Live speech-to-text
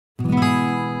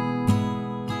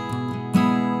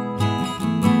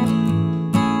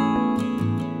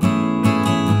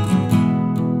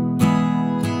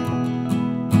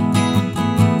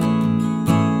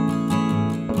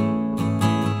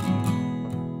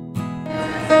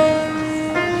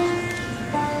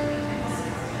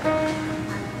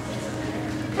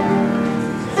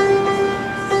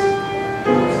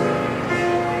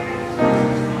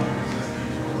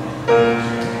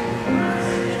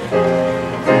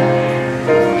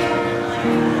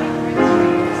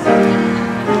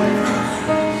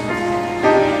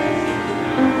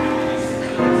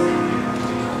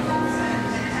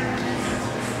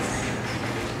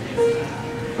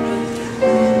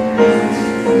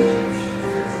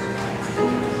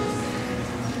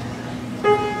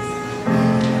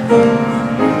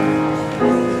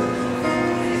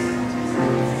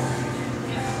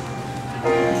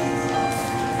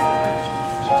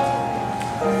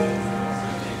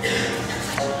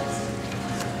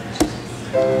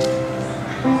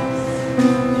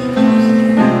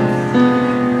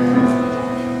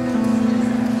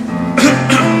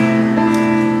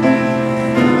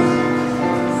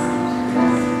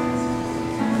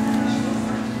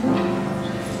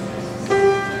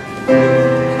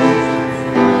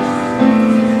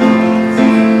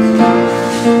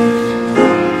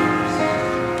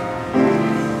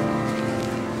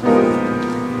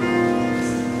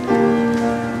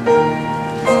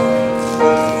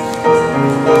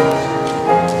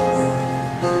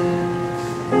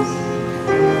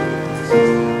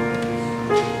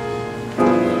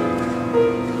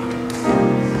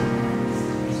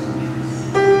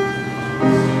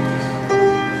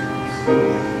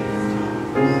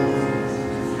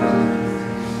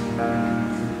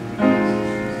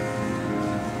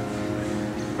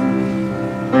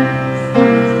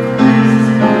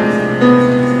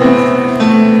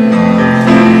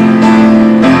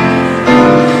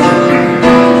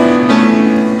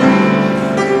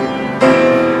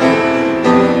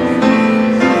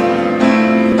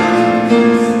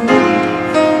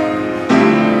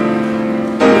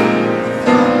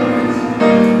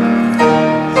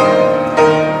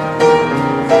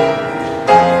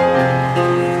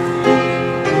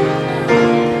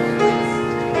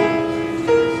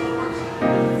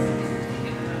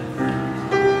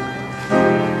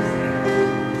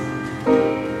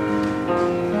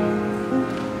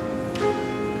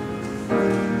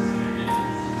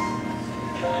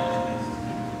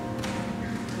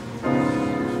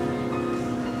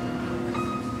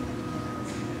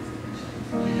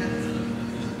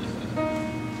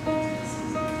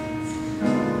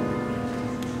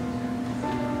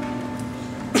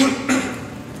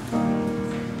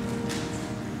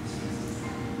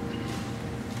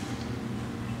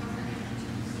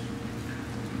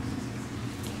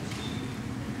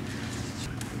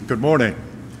Good morning,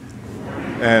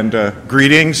 and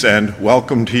greetings and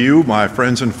welcome to you, my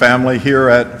friends and family here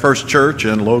at First Church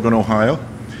in Logan, Ohio.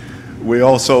 We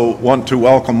also want to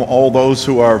welcome all those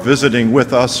who are visiting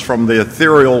with us from the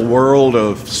ethereal world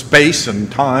of space and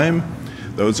time,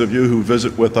 those of you who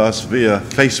visit with us via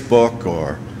Facebook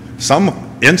or some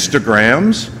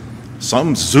Instagrams,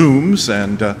 some Zooms,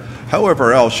 and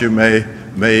however else you may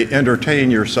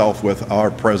entertain yourself with our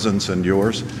presence and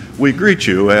yours. We greet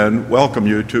you and welcome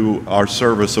you to our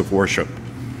service of worship.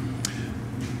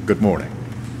 Good morning.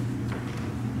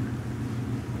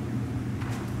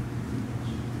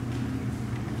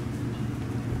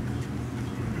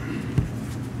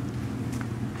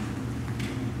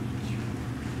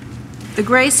 The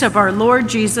grace of our Lord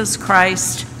Jesus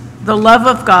Christ, the love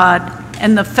of God,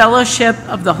 and the fellowship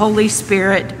of the Holy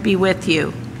Spirit be with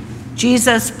you.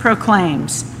 Jesus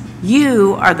proclaims,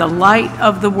 "You are the light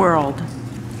of the world."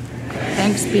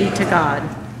 Thanks be to God.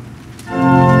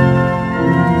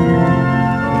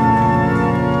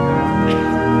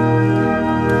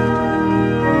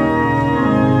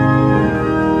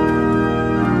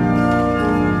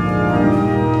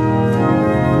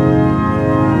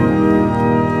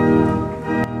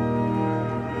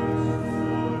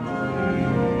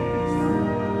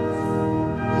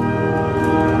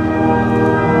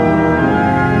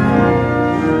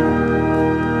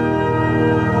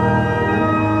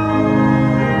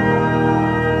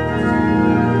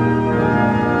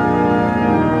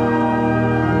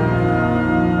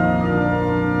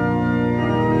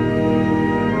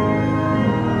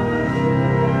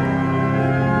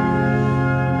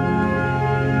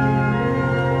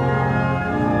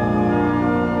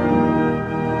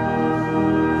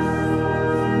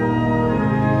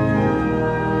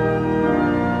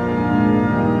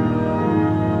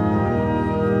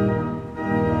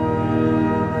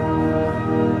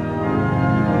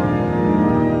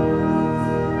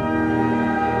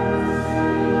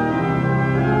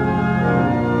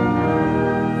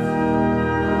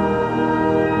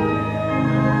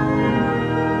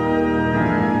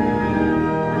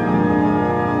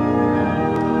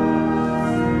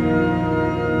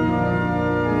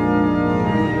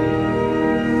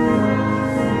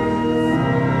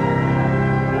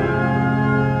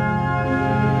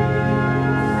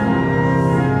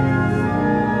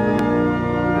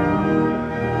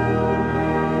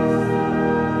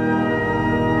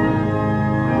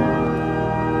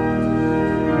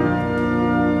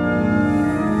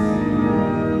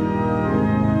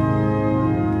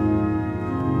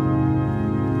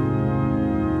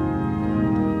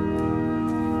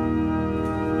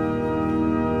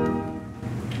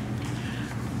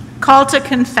 Call to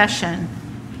confession.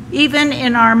 Even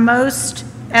at our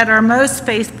most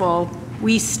faithful,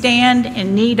 we stand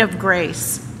in need of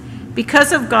grace.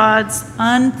 Because of God's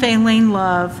unfailing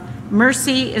love,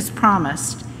 mercy is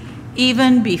promised,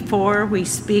 even before we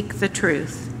speak the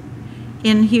truth.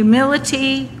 In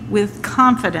humility, with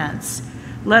confidence,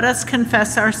 let us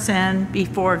confess our sin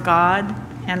before God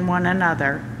and one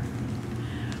another.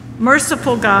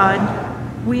 Merciful God,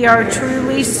 we are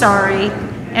truly sorry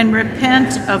and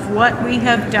repent of what we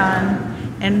have done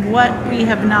and what we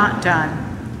have not done.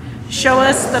 Show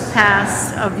us the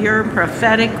paths of your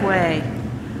prophetic way.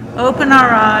 Open our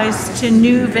eyes to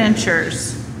new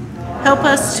ventures. Help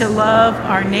us to love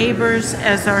our neighbors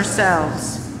as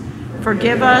ourselves.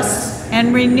 Forgive us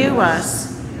and renew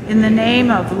us in the name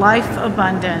of life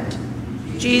abundant,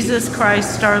 Jesus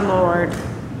Christ our Lord.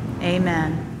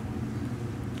 Amen.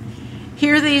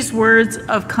 Hear these words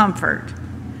of comfort.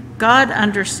 God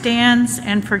understands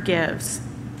and forgives.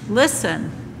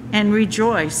 Listen and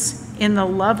rejoice in the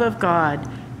love of God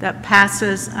that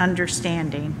passes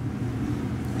understanding.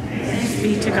 Thanks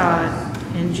be to God.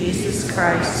 In Jesus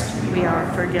Christ, we are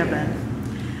forgiven.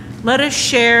 Let us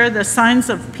share the signs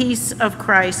of peace of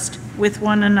Christ with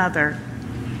one another.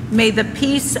 May the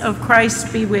peace of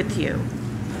Christ be with you.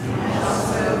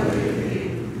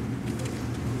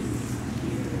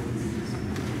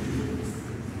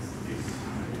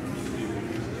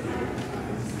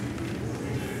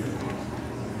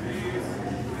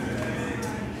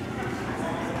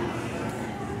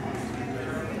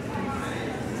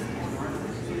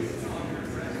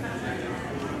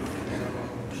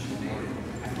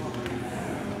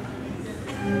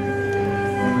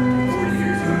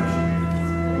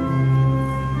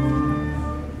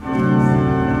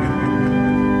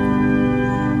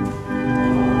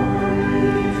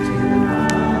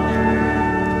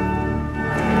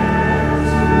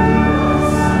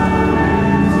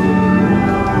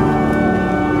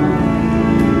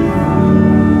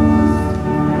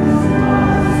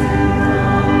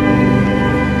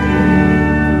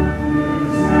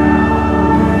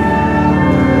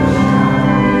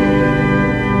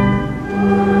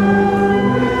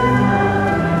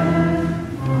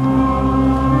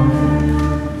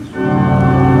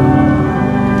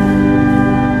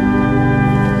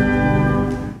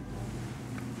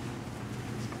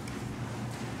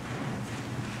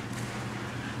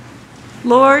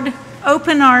 Lord,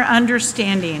 open our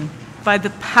understanding by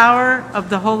the power of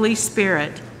the Holy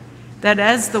Spirit, that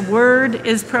as the word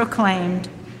is proclaimed,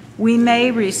 we may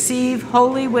receive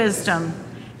holy wisdom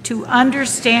to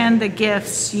understand the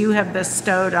gifts you have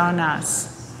bestowed on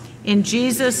us. In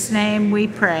Jesus' name we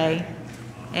pray.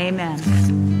 Amen.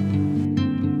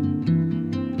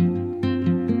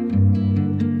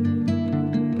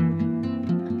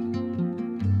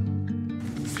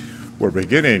 We're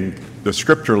beginning the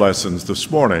scripture lessons this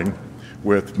morning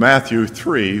with Matthew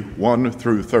 3, 1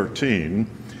 through 13,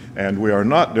 and we are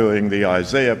not doing the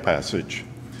Isaiah passage.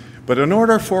 But in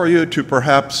order for you to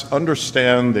perhaps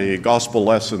understand the gospel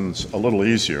lessons a little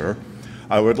easier,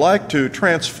 I would like to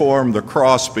transform the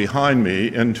cross behind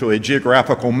me into a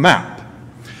geographical map.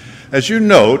 As you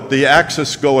note, the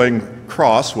axis going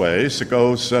crossways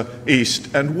goes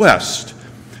east and west,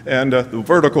 and the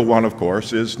vertical one, of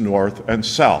course, is north and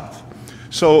south.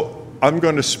 So I'm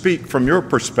going to speak from your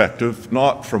perspective,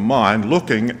 not from mine,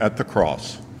 looking at the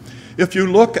cross. If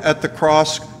you look at the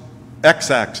cross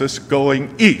x-axis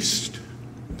going east,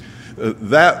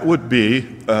 that would be,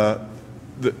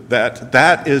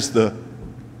 that is the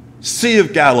Sea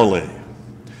of Galilee.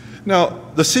 Now,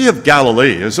 the Sea of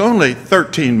Galilee is only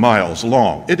 13 miles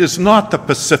long. It is not the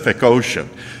Pacific Ocean.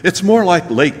 It's more like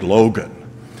Lake Logan.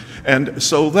 And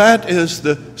so that is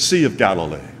the Sea of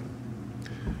Galilee.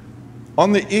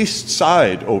 On the east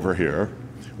side over here,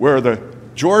 where the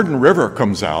Jordan River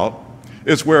comes out,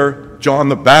 is where John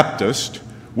the Baptist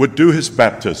would do his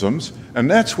baptisms,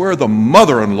 and that's where the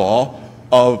mother-in-law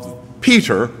of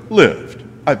Peter lived.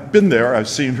 I've been there, I've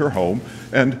seen her home,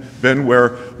 and been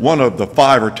where one of the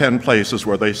 5 or 10 places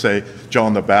where they say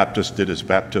John the Baptist did his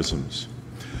baptisms.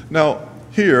 Now,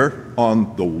 here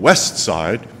on the west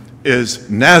side is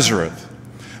Nazareth.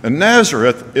 And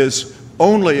Nazareth is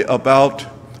only about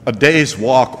a day's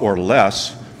walk or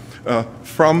less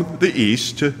from the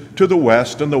east to the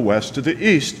west and the west to the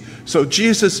east. So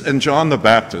Jesus and John the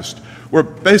Baptist were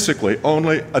basically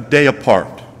only a day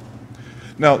apart.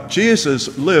 Now,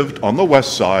 Jesus lived on the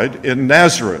west side in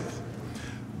Nazareth.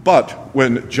 But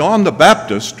when John the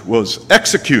Baptist was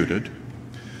executed,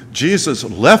 Jesus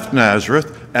left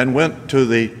Nazareth and went to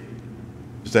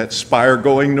is that spire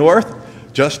going north,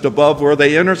 just above where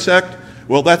they intersect?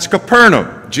 Well, that's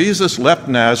Capernaum. Jesus left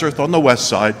Nazareth on the west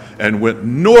side and went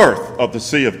north of the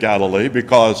Sea of Galilee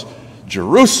because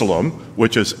Jerusalem,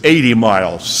 which is 80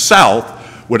 miles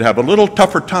south, would have a little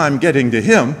tougher time getting to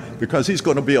him because he's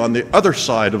going to be on the other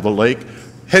side of the lake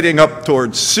heading up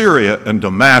towards Syria and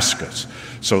Damascus.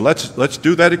 So let's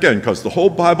do that again, because the whole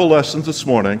Bible lessons this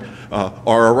morning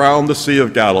are around the Sea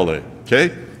of Galilee.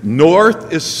 Okay?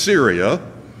 North is Syria.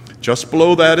 Just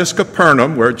below that is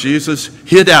Capernaum, where Jesus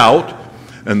hid out.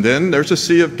 And then there's the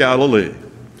Sea of Galilee.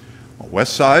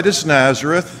 West side is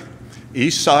Nazareth.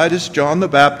 East side is John the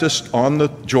Baptist on the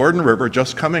Jordan River,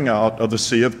 just coming out of the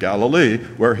Sea of Galilee,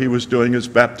 where he was doing his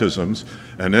baptisms.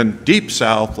 And then deep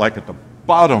south, like at the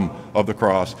bottom of the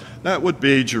cross, that would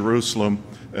be Jerusalem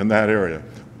and that area.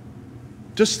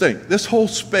 Just think, this whole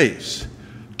space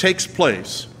takes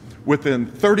place within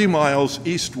 30 miles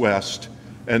east-west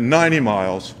and 90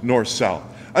 miles north-south.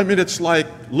 I mean, it's like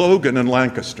Logan and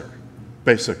Lancaster,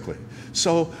 basically.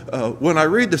 So when I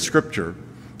read the scripture,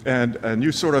 and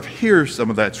you sort of hear some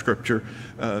of that scripture,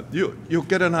 you'll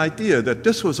get an idea that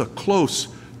this was a close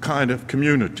kind of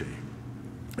community.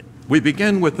 We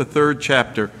begin with the 3rd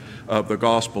chapter of the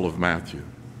Gospel of Matthew.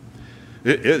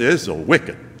 It is a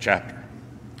wicked chapter.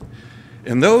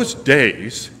 In those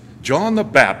days, John the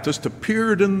Baptist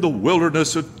appeared in the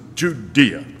wilderness of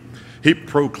Judea. He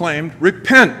proclaimed,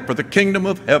 "Repent, for the kingdom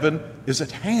of heaven is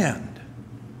at hand.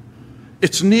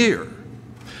 It's near."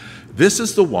 This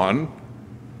is the one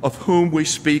of whom we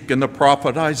speak in the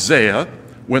prophet Isaiah,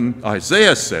 when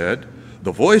Isaiah said,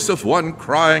 "The voice of one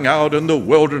crying out in the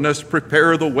wilderness,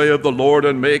 prepare the way of the Lord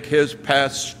and make his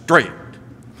path straight."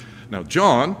 Now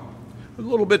John, a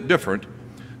little bit different.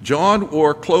 John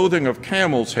wore clothing of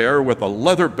camel's hair with a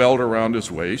leather belt around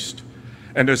his waist,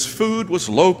 and his food was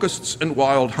locusts and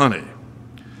wild honey.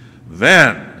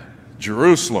 Then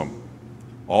Jerusalem,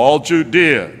 all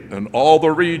Judea, and all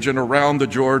the region around the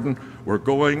Jordan were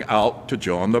going out to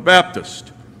John the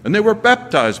Baptist, and they were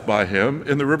baptized by him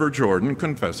in the river Jordan,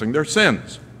 confessing their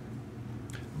sins.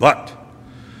 But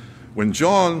when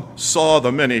John saw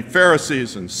the many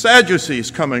Pharisees and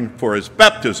Sadducees coming for his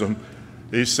baptism,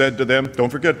 he said to them, don't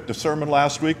forget the sermon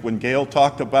last week when Gail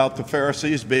talked about the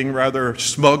Pharisees being rather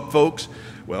smug folks.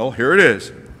 Well, here it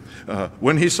is.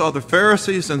 When he saw the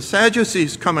Pharisees and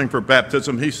Sadducees coming for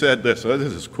baptism, he said this.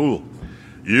 This is cool.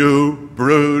 "You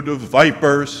brood of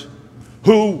vipers,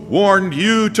 Who warned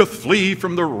you to flee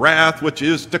from the wrath which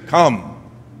is to come?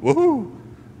 Woohoo!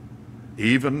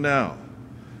 Even now,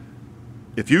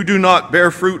 if you do not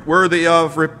bear fruit worthy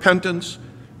of repentance,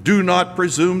 do not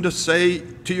presume to say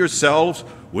to yourselves,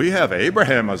 we have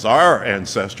Abraham as our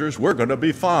ancestors, we're going to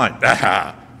be fine.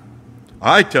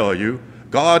 I tell you,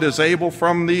 God is able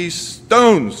from these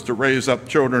stones to raise up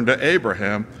children to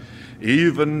Abraham.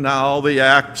 Even now the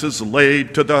axe is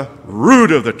laid to the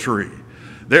root of the tree.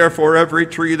 Therefore every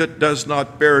tree that does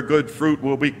not bear good fruit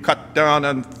will be cut down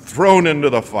and thrown into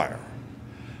the fire.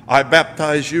 I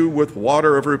baptize you with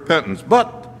water of repentance,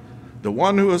 but the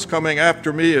one who is coming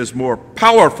after me is more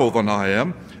powerful than I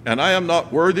am, and I am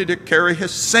not worthy to carry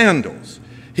his sandals.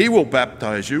 He will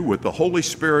baptize you with the Holy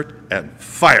Spirit and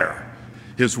fire.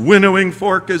 His winnowing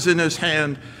fork is in his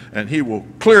hand, and he will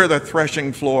clear the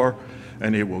threshing floor,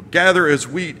 and he will gather his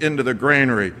wheat into the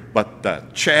granary, but the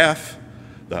chaff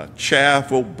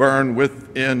will burn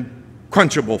with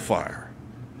unquenchable fire.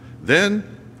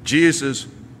 Then Jesus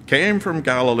came from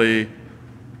Galilee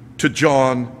to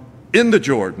John in the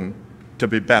Jordan to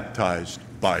be baptized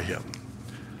by him.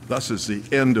 Thus is the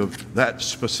end of that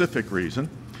specific reason,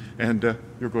 and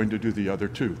you're going to do the other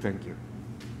two. Thank you.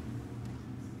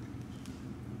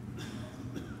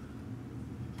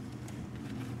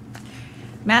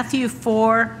 Matthew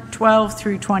 4:12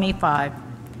 through 25.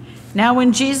 Now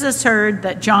when Jesus heard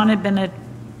that John had been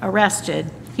arrested,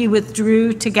 he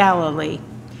withdrew to Galilee.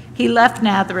 He left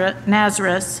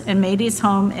Nazareth and made his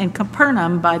home in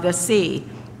Capernaum by the sea,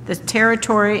 the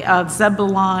territory of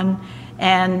Zebulun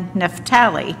and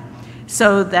Naphtali,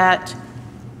 so that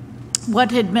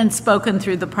what had been spoken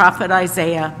through the prophet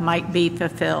Isaiah might be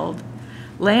fulfilled.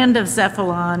 Land of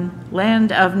Zebulun,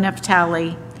 land of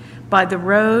Naphtali, by the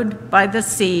road, by the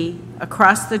sea,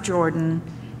 across the Jordan,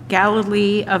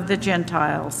 Galilee of the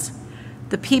Gentiles.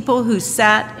 The people who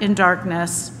sat in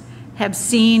darkness have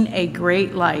seen a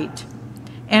great light.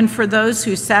 And for those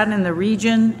who sat in the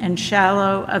region and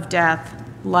shadow of death,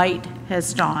 light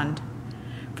has dawned.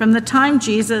 From the time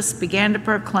Jesus began to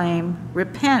proclaim,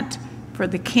 "Repent, for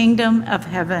the kingdom of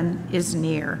heaven is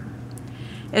near."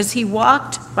 As he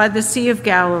walked by the Sea of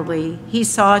Galilee, he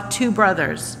saw two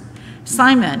brothers,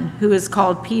 Simon, who is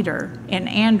called Peter, and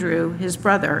Andrew, his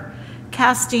brother,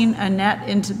 casting a net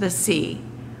into the sea,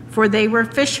 for they were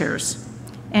fishers.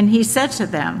 And he said to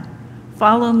them,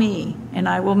 "Follow me, and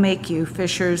I will make you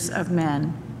fishers of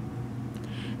men."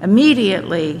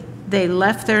 Immediately they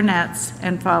left their nets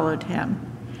and followed him.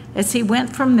 As he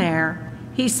went from there,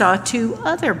 he saw two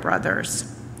other brothers,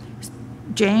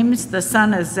 James the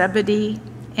son of Zebedee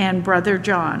and brother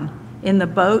John, in the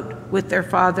boat with their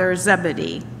father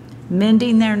Zebedee,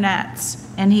 mending their nets,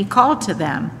 and he called to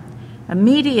them.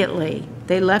 Immediately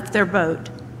they left their boat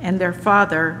and their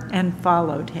father and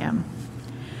followed him.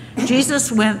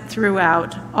 Jesus went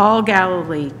throughout all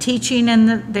Galilee, teaching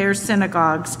in their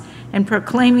synagogues and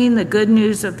proclaiming the good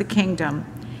news of the kingdom,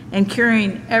 and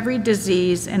curing every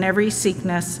disease and every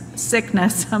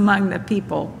sickness among the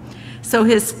people. So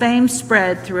his fame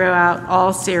spread throughout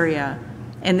all Syria,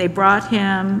 and they brought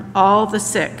him all the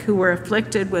sick who were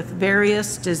afflicted with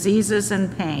various diseases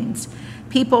and pains,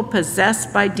 people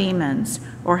possessed by demons,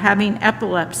 or having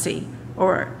epilepsy,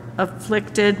 or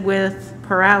afflicted with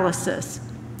paralysis.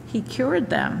 He cured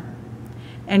them.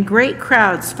 And great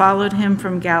crowds followed him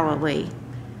from Galilee,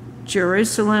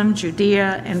 Jerusalem,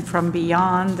 Judea, and from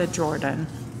beyond the Jordan.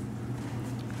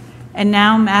 And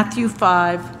now Matthew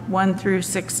 5:1 through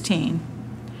 16.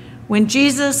 When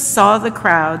Jesus saw the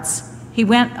crowds, he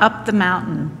went up the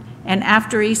mountain, and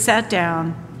after he sat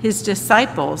down, his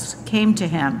disciples came to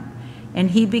him,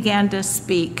 and he began to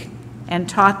speak and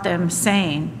taught them,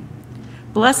 saying,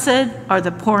 "Blessed are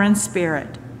the poor in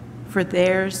spirit, for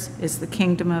theirs is the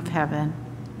kingdom of heaven.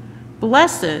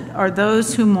 Blessed are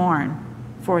those who mourn,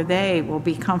 for they will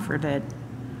be comforted.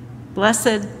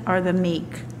 Blessed are the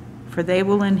meek, for they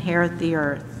will inherit the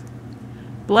earth.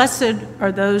 Blessed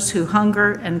are those who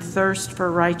hunger and thirst for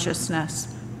righteousness,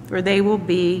 for they will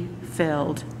be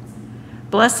filled.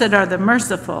 Blessed are the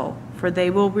merciful, for they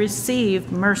will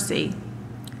receive mercy.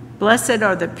 Blessed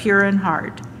are the pure in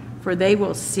heart, for they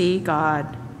will see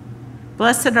God.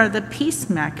 Blessed are the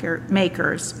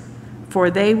peacemakers,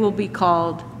 for they will be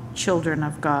called children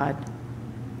of God.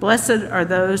 Blessed are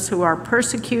those who are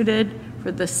persecuted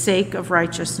for the sake of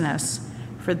righteousness,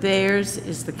 for theirs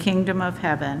is the kingdom of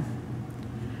heaven.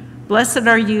 Blessed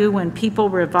are you when people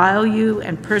revile you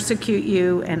and persecute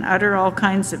you and utter all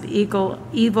kinds of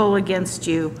evil against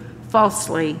you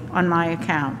falsely on my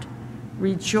account.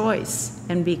 Rejoice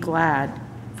and be glad,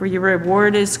 for your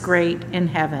reward is great in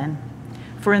heaven.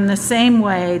 For in the same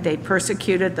way they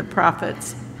persecuted the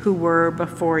prophets who were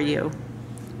before you.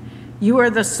 You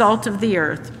are the salt of the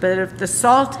earth, but if the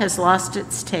salt has lost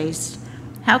its taste,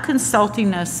 how can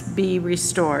saltiness be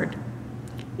restored?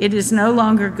 It is no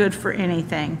longer good for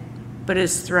anything, but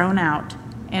is thrown out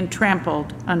and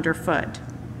trampled underfoot.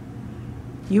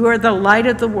 You are the light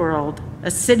of the world.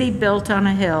 A city built on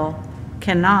a hill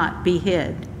cannot be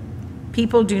hid.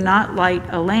 People do not light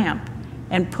a lamp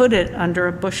and put it under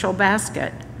a bushel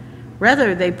basket.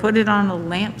 Rather, they put it on a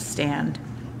lampstand,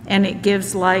 and it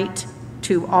gives light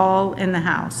to all in the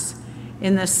house.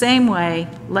 In the same way,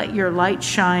 let your light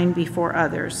shine before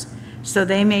others, so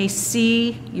they may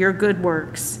see your good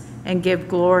works and give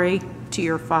glory to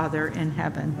your Father in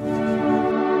heaven.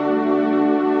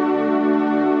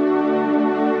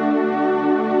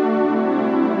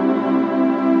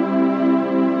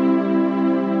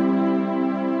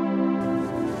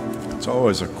 It's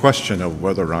always a question of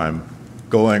whether I'm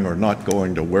going or not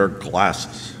going to wear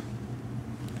glasses.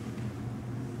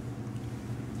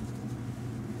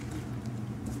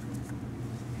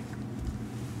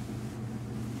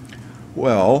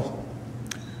 Well,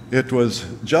 it was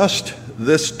just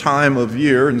this time of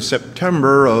year in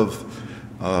September of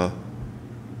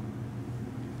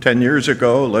 10 years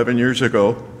ago, 11 years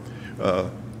ago,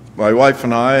 my wife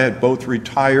and I had both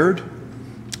retired,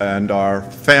 and our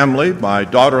family, my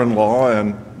daughter-in-law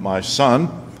and my son,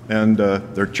 and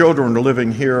their children were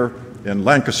living here in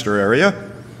Lancaster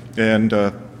area, and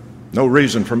no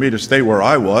reason for me to stay where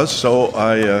I was, so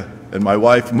I and my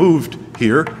wife moved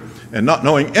here, and not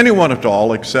knowing anyone at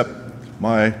all except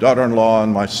my daughter-in-law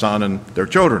and my son and their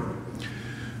children.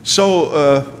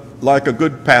 So, like a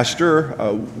good pastor,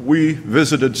 we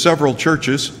visited several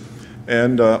churches,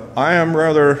 and I am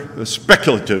rather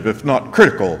speculative, if not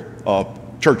critical, of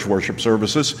church worship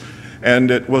services,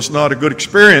 and it was not a good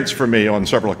experience for me on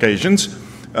several occasions.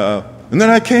 And then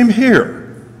I came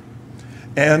here,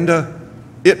 and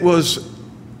it was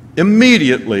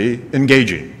immediately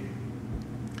engaging.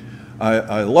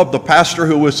 I love the pastor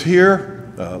who was here.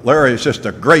 Larry is just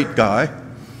a great guy.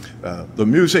 The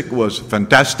music was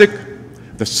fantastic.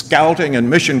 The scouting and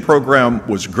mission program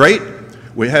was great.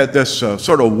 We had this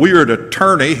sort of weird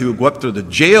attorney who went to the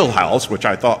jailhouse, which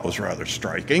I thought was rather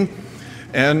striking.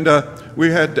 And we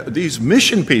had these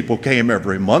mission people came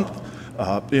every month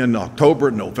in October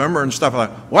and November and stuff.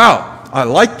 Like, wow, I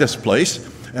like this place.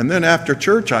 And then after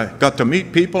church, I got to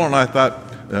meet people, and I thought,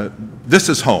 this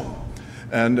is home.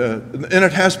 And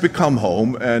it has become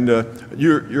home, and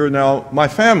you're now my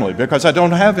family, because I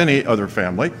don't have any other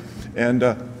family, and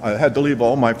I had to leave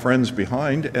all my friends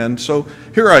behind, and so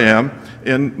here I am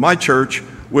in my church,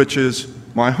 which is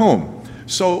my home.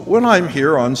 So when I'm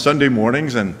here on Sunday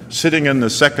mornings and sitting in the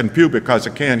second pew because I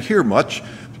can't hear much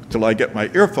till I get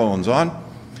my earphones on,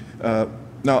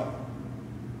 now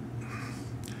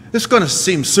this is going to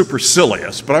seem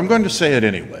supercilious, but I'm going to say it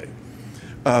anyway.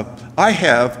 I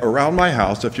have around my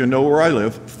house, if you know where I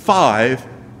live, 5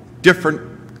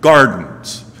 different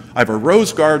gardens. I have a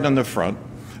rose garden in the front,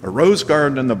 a rose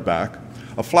garden in the back,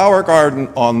 a flower garden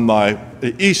on my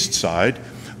east side,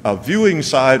 a viewing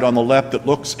side on the left that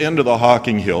looks into the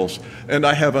Hocking Hills, and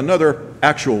I have another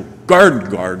actual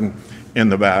garden in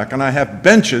the back, and I have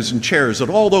benches and chairs at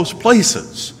all those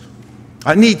places.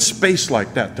 I need space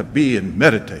like that to be and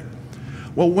meditate.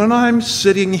 Well, when I'm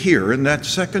sitting here in that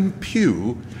second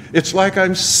pew, it's like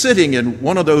I'm sitting in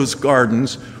one of those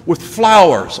gardens with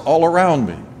flowers all around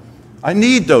me. I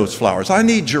need those flowers. I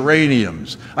need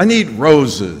geraniums. I need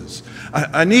roses.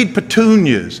 I need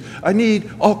petunias. I need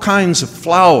all kinds of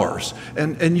flowers.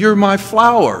 And you're my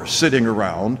flowers sitting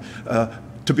around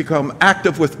to become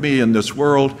active with me in this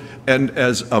world and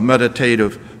as a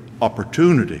meditative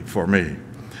opportunity for me.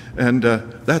 And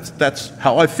that's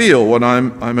how I feel when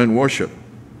I'm in worship.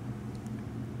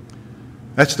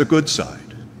 That's the good side.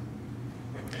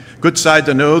 Good side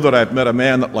to know that I've met a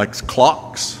man that likes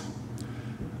clocks.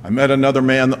 I met another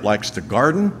man that likes to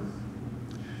garden.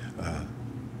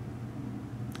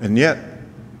 And yet,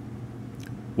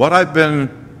 what I've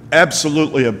been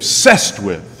absolutely obsessed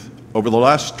with over the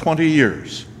last 20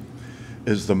 years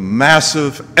is the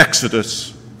massive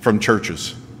exodus from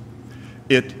churches.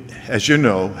 It, as you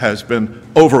know, has been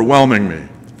overwhelming me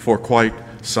for quite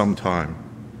some time.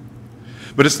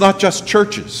 But it's not just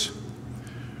churches.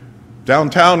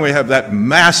 Downtown we have that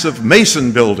massive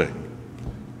Mason building.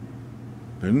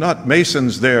 There are not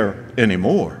Masons there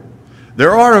anymore.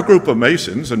 There are a group of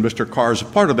Masons, and Mr. Carr is a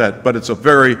part of that, but it's a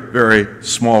very, very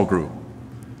small group.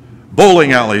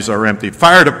 Bowling alleys are empty.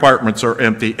 Fire departments are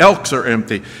empty. Elks are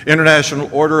empty. International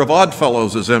Order of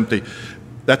Oddfellows is empty.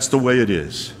 That's the way it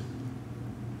is.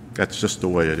 That's just the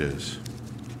way it is.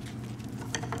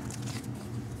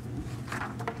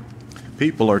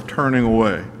 people are turning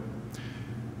away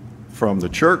from the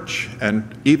church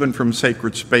and even from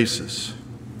sacred spaces.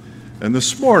 And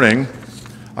this morning,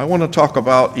 I want to talk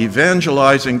about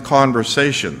evangelizing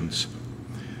conversations.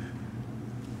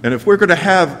 And if we're going to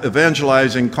have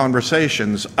evangelizing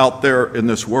conversations out there in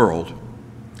this world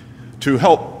to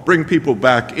help bring people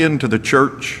back into the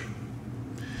church,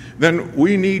 then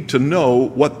we need to know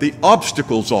what the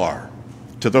obstacles are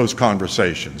to those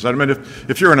conversations. I mean,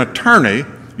 if you're an attorney,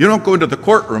 you don't go into the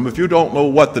courtroom if you don't know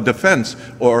what the defense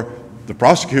or the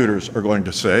prosecutors are going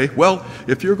to say. Well,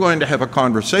 if you're going to have a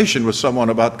conversation with someone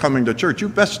about coming to church, you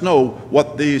best know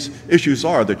what these issues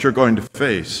are that you're going to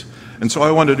face. And so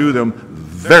I want to do them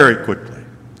very quickly.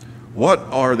 What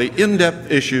are the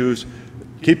in-depth issues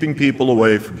keeping people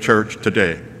away from church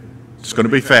today? It's going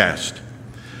to be fast.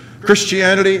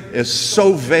 Christianity is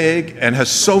so vague and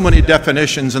has so many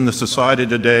definitions in the society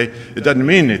today, it doesn't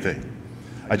mean anything.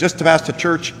 I just passed a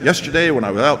church yesterday when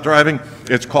I was out driving.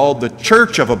 It's called the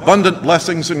Church of Abundant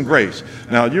Blessings and Grace.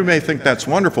 Now, you may think that's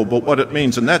wonderful, but what it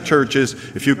means in that church is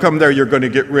if you come there, you're going to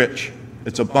get rich.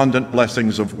 It's abundant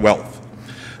blessings of wealth.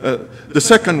 The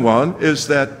second one is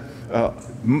that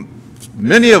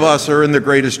many of us are in the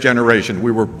greatest generation.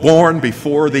 We were born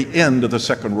before the end of the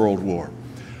Second World War.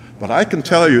 But I can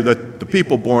tell you that the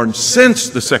people born since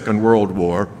the Second World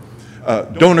War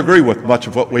don't agree with much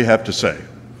of what we have to say.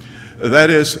 That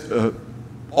is,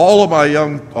 all of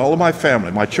my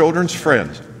family, my children's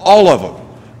friends, all of them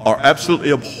are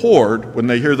absolutely abhorred when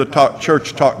they hear the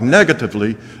church talk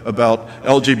negatively about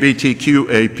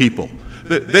LGBTQA people.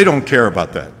 They don't care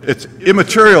about that. It's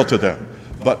immaterial to them.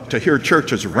 But to hear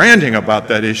churches ranting about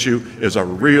that issue is a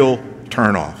real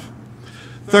turnoff.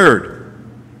 Third,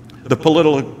 the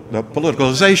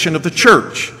politicalization of the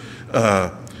church.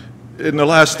 In the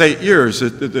last 8 years,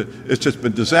 it's just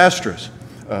been disastrous.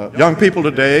 Young people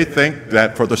today think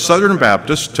that for the Southern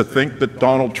Baptists to think that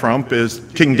Donald Trump is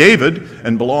King David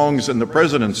and belongs in the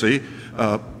presidency,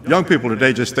 young people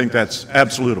today just think that's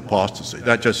absolute apostasy.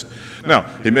 Now,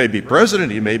 he may be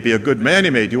president, he may be a good man, he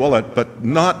may do all that, but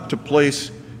not to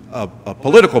place a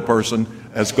political person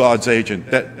as God's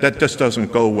agent. That just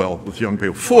doesn't go well with young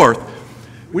people. Fourth,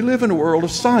 we live in a world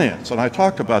of science, and I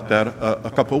talked about that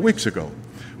a couple of weeks ago.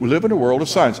 We live in a world of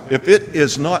science. If it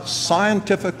is not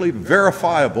scientifically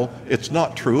verifiable, it's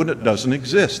not true and it doesn't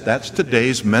exist. That's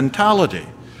today's mentality.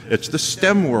 It's the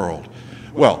STEM world.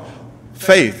 Well,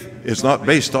 faith is not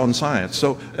based on science,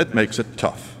 so it makes it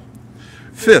tough.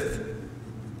 Fifth,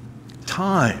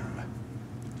 time.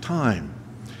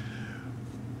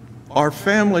 Our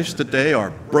families today are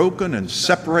broken and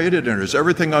separated, and there's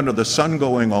everything under the sun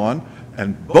going on.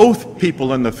 And both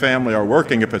people in the family are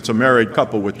working if it's a married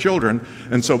couple with children.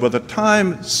 And so by the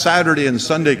time Saturday and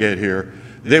Sunday get here,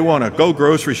 they want to go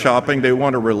grocery shopping, they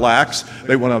want to relax,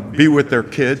 they want to be with their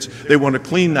kids, they want to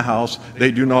clean the house,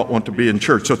 they do not want to be in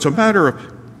church. So it's a matter of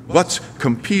what's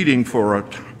competing for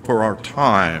our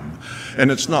time.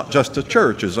 And it's not just the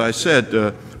church. As I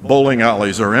said, bowling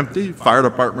alleys are empty, fire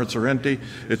departments are empty.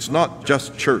 It's not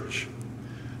just church.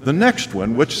 The next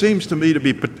one, which seems to me to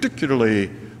be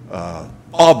particularly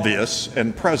obvious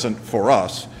and present for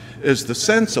us, is the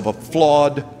sense of a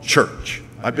flawed church.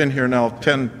 I've been here now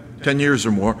 10 years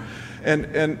or more,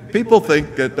 and people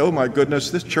think that, oh my goodness,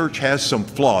 this church has some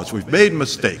flaws. We've made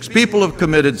mistakes. People have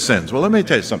committed sins. Well, let me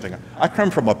tell you something. I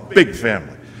come from a big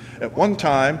family. At one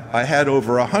time, I had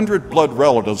over 100 blood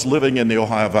relatives living in the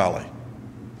Ohio Valley.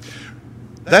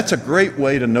 That's a great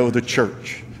way to know the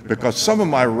church, because some of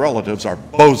my relatives are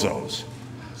bozos.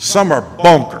 Some are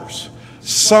bonkers.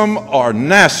 Some are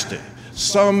nasty.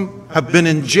 Some have been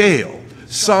in jail.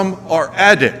 Some are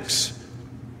addicts.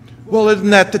 Well,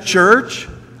 isn't that the church?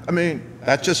 I mean,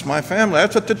 that's just my family.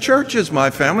 That's what the church is,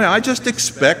 my family. I just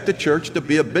expect the church to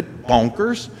be a bit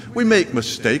bonkers. We make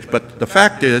mistakes, but the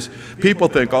fact is, people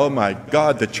think, oh my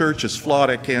God, the church is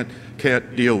flawed. I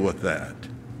can't deal with that.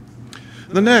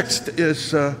 The next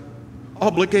is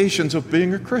obligations of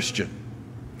being a Christian.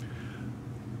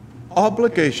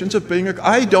 Obligations of being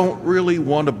I don't really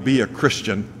want to be a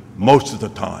Christian most of the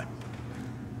time.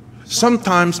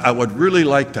 Sometimes I would really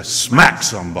like to smack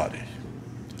somebody.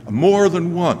 More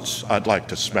than once, I'd like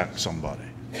to smack somebody.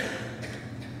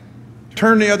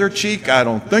 Turn the other cheek? I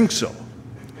don't think so.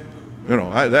 You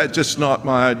know, that's just not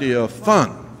my idea of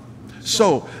fun.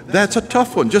 So that's a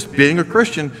tough one, just being a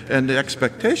Christian, and the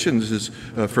expectations is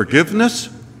forgiveness.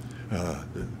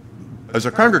 As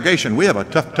a congregation, we have a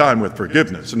tough time with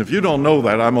forgiveness, and if you don't know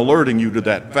that, I'm alerting you to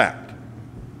that fact.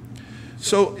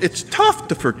 So it's tough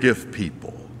to forgive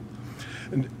people.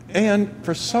 And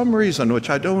for some reason, which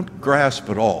I don't grasp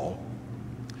at all,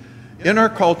 in our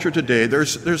culture today,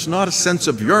 there's not a sense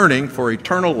of yearning for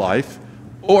eternal life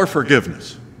or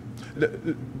forgiveness.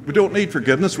 We don't need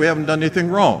forgiveness. We haven't done anything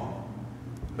wrong.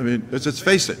 I mean, let's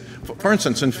face it. For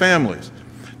instance, in families,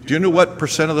 do you know what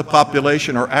percent of the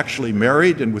population are actually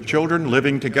married and with children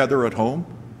living together at home?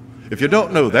 If you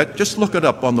don't know that, just look it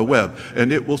up on the web,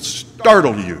 and it will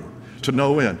startle you to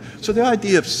no end. So the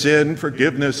idea of sin,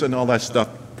 forgiveness, and all that stuff,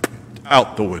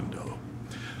 out the window.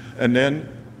 And then,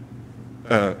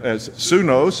 as Sue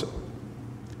knows,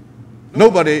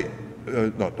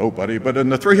 not nobody, but in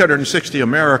the 360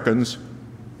 Americans,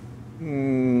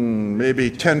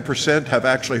 maybe 10% have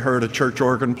actually heard a church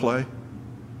organ play,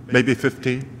 maybe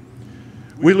 15.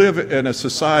 We live in a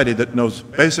society that knows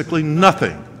basically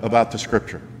nothing about the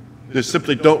Scripture. They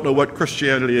simply don't know what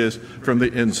Christianity is from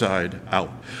the inside out.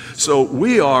 So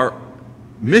we are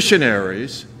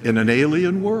missionaries in an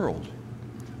alien world.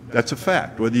 That's a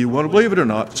fact. Whether you want to believe it or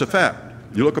not, it's a fact.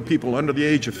 You look at people under the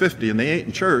age of 50 and they ain't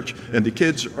in church, and the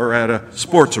kids are at a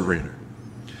sports arena.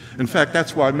 In fact,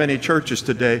 that's why many churches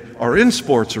today are in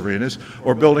sports arenas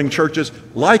or building churches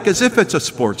like as if it's a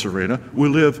sports arena. We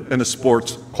live in a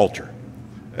sports culture,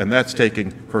 and that's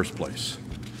taking first place.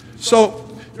 So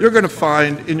you're going to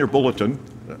find in your bulletin,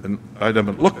 and I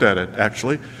haven't looked at it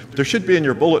actually, there should be in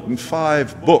your bulletin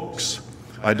 5 books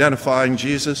identifying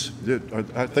Jesus.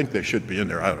 I think they should be in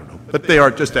there, I don't know. But they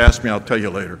are, just ask me, I'll tell you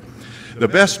later. The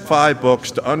best 5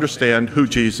 books to understand who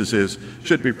Jesus is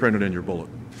should be printed in your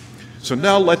bulletin. So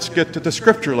now let's get to the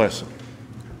scripture lesson.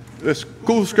 This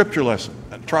cool scripture lesson,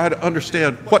 and try to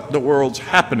understand what in the world's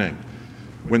happening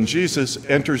when Jesus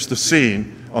enters the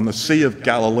scene on the Sea of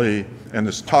Galilee and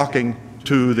is talking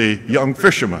to the young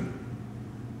fisherman.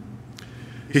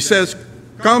 He says,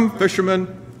 "Come, fishermen,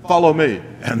 follow me."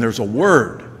 And there's a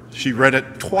word. She read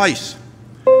it twice.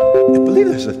 I believe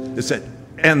it said,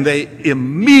 "And they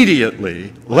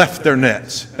immediately left their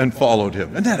nets and followed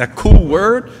him." Isn't that a cool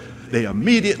word? They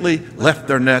immediately left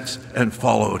their nets and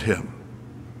followed him.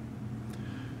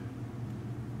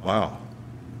 Wow.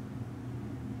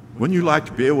 Wouldn't you like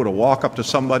to be able to walk up to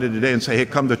somebody today and say, "Hey,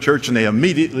 come to church," and they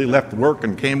immediately left work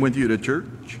and came with you to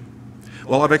church?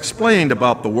 Well, I've explained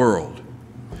about the world.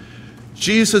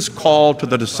 Jesus' call to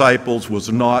the disciples was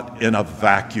not in a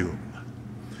vacuum.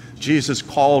 Jesus'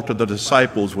 call to the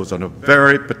disciples was in a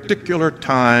very particular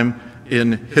time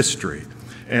in history.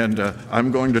 And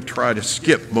I'm going to try to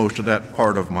skip most of that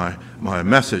part of my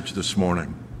message this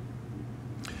morning.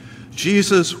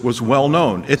 Jesus was well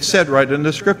known. It said right in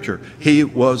the scripture, he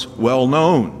was well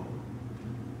known.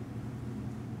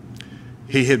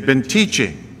 He had been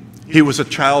teaching. He was a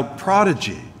child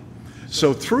prodigy.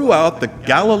 So throughout the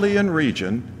Galilean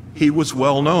region, he was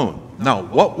well known. Now,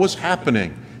 what was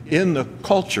happening in the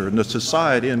culture, in the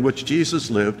society in which Jesus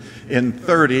lived in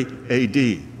 30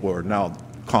 AD, or now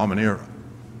Common Era?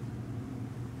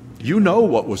 You know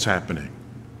what was happening.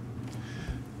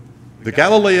 The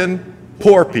Galilean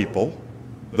poor people,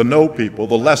 the no people,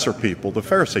 the lesser people, the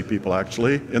Pharisee people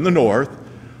actually, in the north,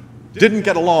 didn't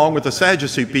get along with the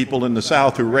Sadducee people in the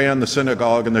south who ran the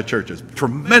synagogue and the churches.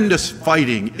 Tremendous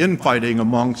infighting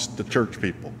amongst the church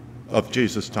people of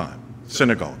Jesus' time,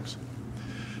 synagogues.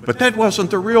 But that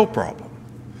wasn't the real problem.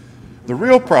 The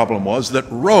real problem was that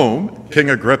Rome,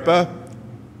 King Agrippa,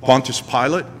 Pontius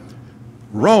Pilate,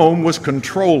 Rome was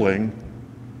controlling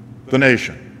the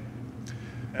nation.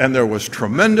 And there was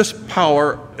tremendous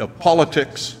power of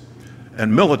politics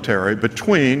and military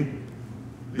between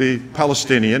the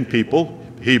Palestinian people,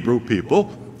 Hebrew people,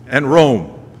 and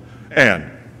Rome. And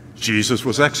Jesus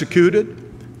was executed,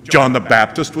 John the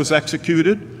Baptist was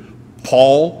executed,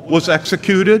 Paul was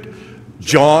executed,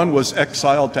 John was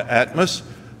exiled to Atmos,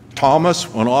 Thomas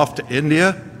went off to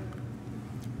India.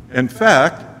 In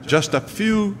fact, just a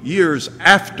few years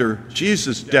after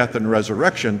Jesus' death and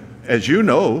resurrection, as you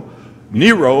know,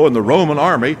 Nero and the Roman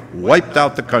army wiped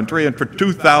out the country, and for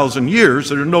 2,000 years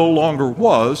there no longer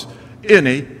was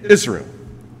any Israel.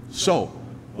 So,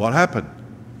 what happened?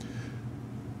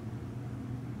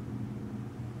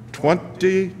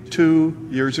 22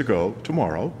 years ago,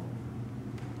 tomorrow,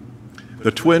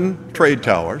 the Twin Trade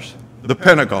Towers, the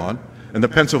Pentagon, and the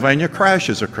Pennsylvania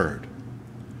crashes occurred.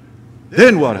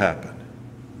 Then what happened?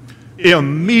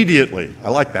 Immediately,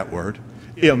 I like that word,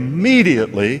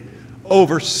 immediately,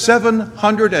 over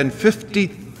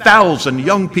 750,000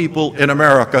 young people in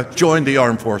America joined the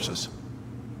armed forces.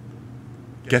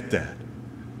 Get that.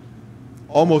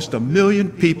 Almost 1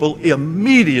 million people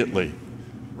immediately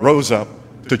rose up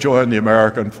to join the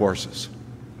American forces.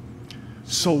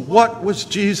 So what was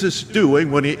Jesus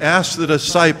doing when he asked the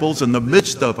disciples in the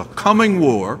midst of a coming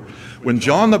war, when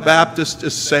John the Baptist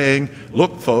is saying,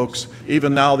 look, folks,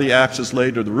 even now the axe is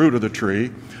laid to the root of the tree,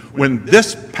 when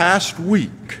this past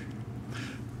week,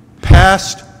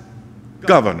 past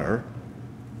governor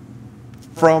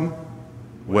from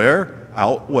where?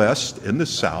 Out west in the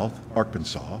south,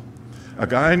 Arkansas, a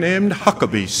guy named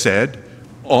Huckabee said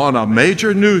on a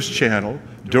major news channel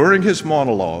during his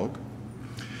monologue,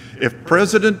 if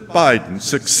President Biden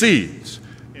succeeds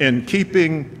in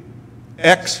keeping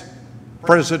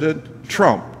ex-President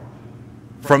Trump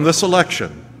from this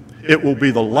election, it will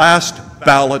be the last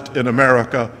ballot in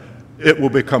America. It will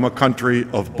become a country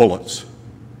of bullets.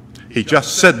 He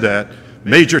just said that,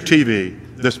 major TV,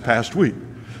 this past week.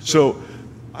 So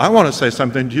I want to say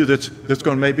something to you that's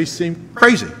going to maybe seem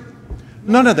crazy.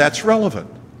 None of that's relevant.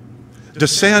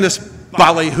 DeSantis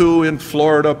ballyhoo in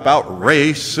Florida about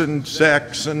race and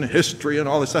sex and history and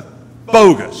all this stuff.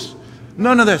 Bogus.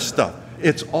 None of that stuff.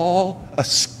 It's all a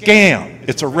scam.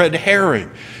 It's a red herring.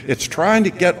 It's trying to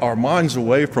get our minds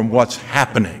away from what's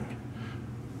happening.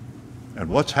 And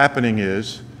what's happening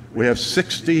is we have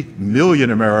 60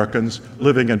 million Americans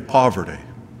living in poverty.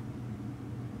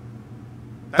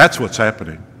 That's what's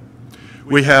happening.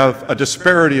 We have a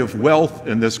disparity of wealth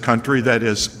in this country that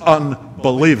is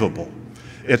unbelievable.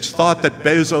 It's thought that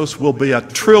Bezos will be a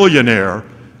trillionaire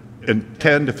in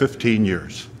 10 to 15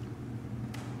 years.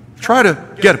 Try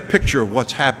to get a picture of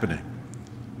what's happening.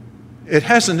 It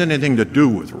hasn't anything to do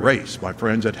with race, my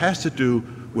friends. It has to do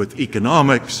with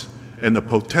economics and the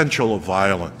potential of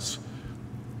violence.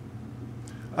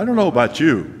 I don't know about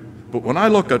you, but when I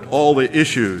look at all the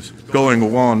issues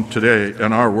going on today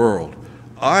in our world,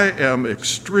 I am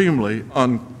extremely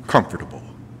uncomfortable.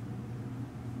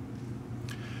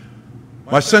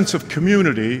 My sense of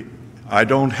community I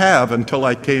don't have until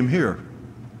I came here.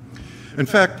 In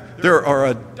fact, there are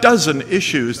a dozen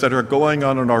issues that are going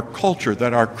on in our culture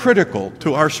that are critical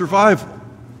to our survival.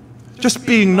 Just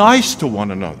being nice to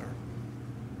one another,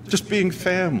 just being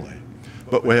family.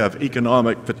 But we have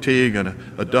economic fatigue and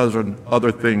a dozen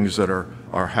other things that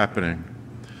are happening.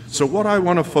 So what I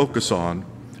want to focus on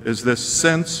is this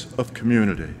sense of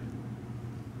community.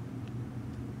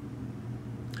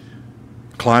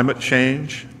 Climate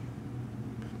change,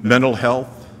 mental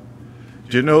health.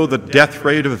 Do you know the death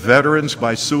rate of veterans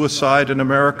by suicide in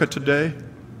America today?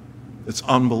 It's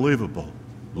unbelievable.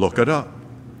 Look it up.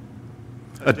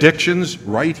 Addictions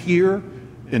right here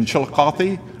in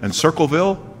Chillicothe and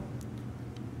Circleville.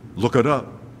 Look it up.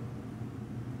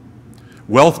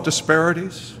 Wealth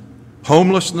disparities,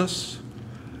 homelessness,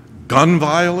 gun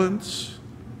violence,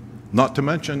 not to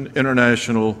mention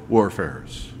international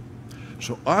warfares.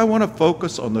 So I want to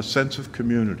focus on the sense of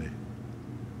community.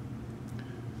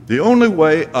 The only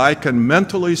way I can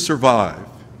mentally survive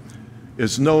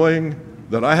is knowing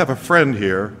that I have a friend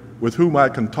here with whom I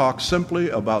can talk simply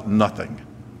about nothing.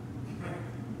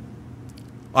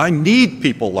 I need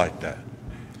people like that.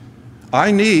 I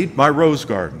need my rose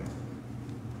garden.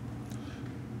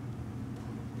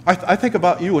 I think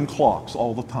about you and clocks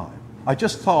all the time. I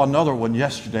just saw another one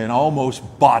yesterday and I almost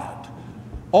bought it.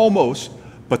 Almost.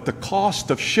 But the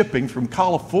cost of shipping from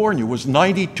California was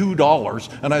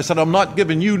 $92, and I said, I'm not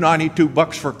giving you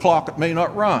 $92 for a clock that may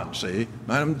not run, see?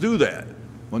 I don't do that. I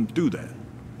wouldn't do that.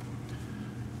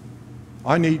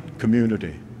 I need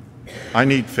community. I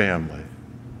need family.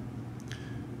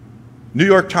 New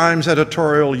York Times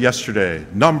editorial yesterday,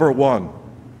 #1.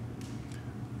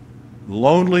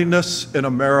 Loneliness in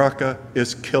America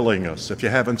is killing us. If you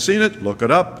haven't seen it, look it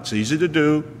up. It's easy to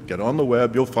do. Get on the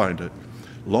web, you'll find it.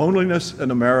 Loneliness in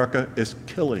America is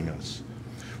killing us.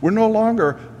 We're no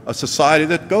longer a society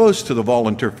that goes to the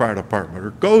volunteer fire department or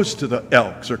goes to the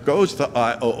Elks or goes to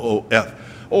IOOF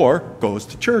or goes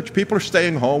to church. People are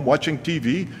staying home watching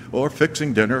TV or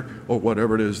fixing dinner or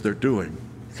whatever it is they're doing.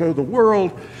 So the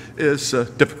world is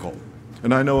difficult.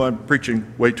 And I know I'm preaching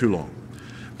way too long.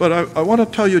 But I want to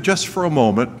tell you just for a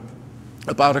moment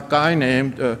about a guy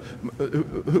named,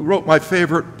 who wrote my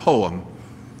favorite poem.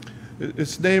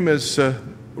 His name is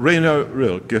Rainer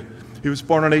Rilke. He was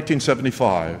born in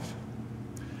 1875.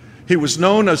 He was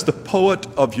known as the poet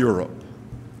of Europe.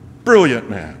 Brilliant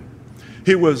man.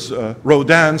 He was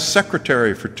Rodin's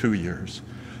secretary for 2 years.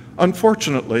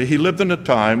 Unfortunately, he lived in a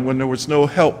time when there was no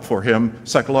help for him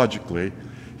psychologically.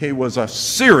 He was a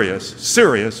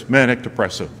serious manic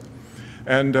depressive.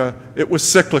 And it was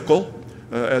cyclical,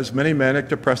 as many manic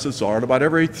depressives are. And about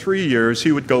every 3 years,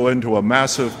 he would go into a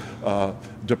massive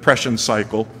depression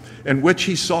cycle in which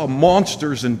he saw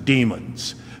monsters and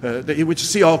demons He would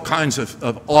see all kinds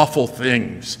of awful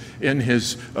things in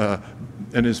his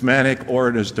manic or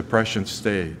in his depression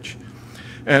stage.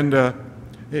 And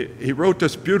he wrote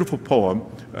this beautiful poem.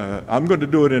 I'm going to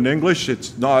do it in English.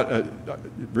 It's not,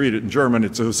 read it in German,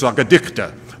 it's a Sage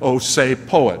Dichter, oh say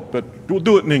poet, but we'll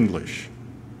do it in English.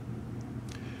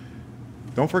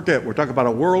 Don't forget, we're talking about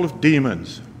a world of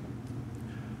demons.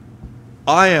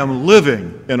 I am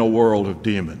living in a world of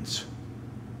demons.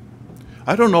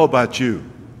 I don't know about you,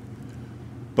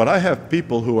 but I have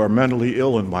people who are mentally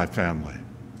ill in my family.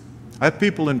 I have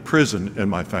people in prison in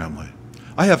my family.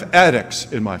 I have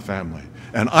addicts in my family,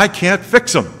 and I can't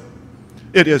fix them.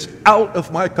 It is out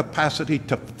of my capacity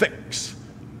to fix,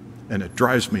 and it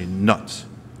drives me nuts.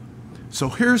 So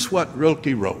here's what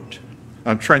Rilke wrote.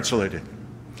 I'm translating.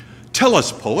 Tell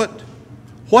us, poet,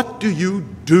 what do you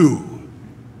do?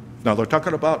 Now they're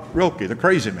talking about Rilke, the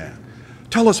crazy man.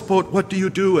 Tell us, poet, what do you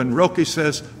do? And Rilke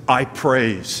says, I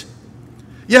praise.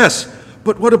 Yes,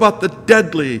 but what about the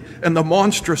deadly and the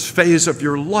monstrous phase of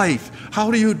your life? How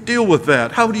do you deal with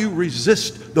that? How do you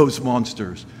resist those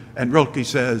monsters? And Rilke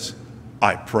says,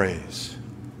 I praise.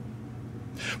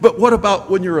 But what about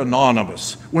when you're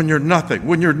anonymous, when you're nothing,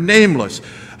 when you're nameless?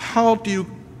 How do you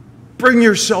bring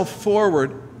yourself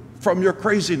forward from your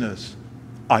craziness?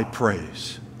 I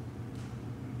praise.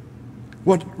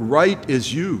 What right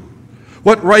is you?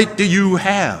 What right do you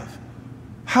have?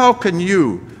 How can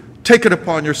you take it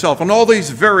upon yourself in all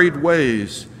these varied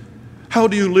ways? How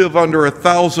do you live under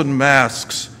 1,000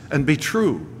 masks and be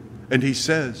true? And he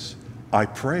says, I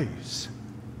praise.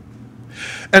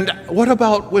 And what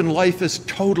about when life is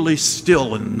totally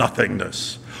still in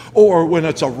nothingness? Or when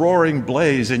it's a roaring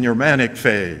blaze in your manic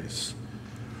phase?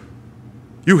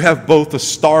 You have both a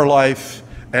star life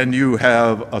and you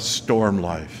have a storm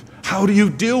life. How do you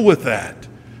deal with that?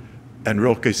 And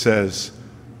Rilke says,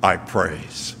 I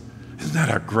praise. Isn't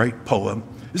that a great poem?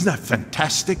 Isn't that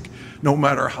fantastic? No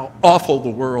matter how awful the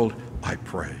world, I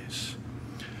praise.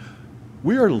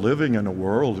 We are living in a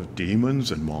world of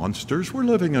demons and monsters. We're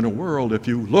living in a world, if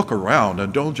you look around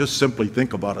and don't just simply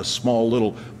think about a small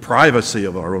little privacy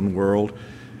of our own world,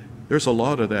 there's a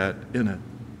lot of that in it.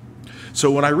 So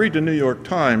when I read the New York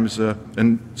Times,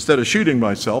 instead of shooting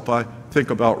myself, I think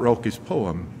about Rilke's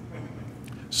poem.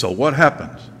 So what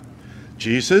happens?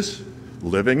 Jesus,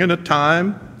 living in a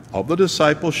time of the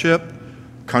discipleship,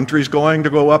 countries going to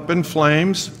go up in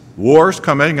flames, wars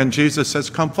coming, and Jesus says,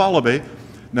 come follow me.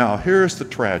 Now here's the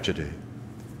tragedy.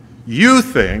 You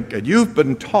think, and you've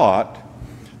been taught,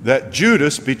 that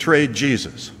Judas betrayed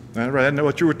Jesus. I know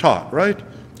what you were taught, right?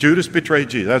 Judas betrayed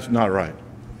Jesus. That's not right.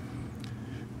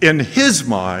 In his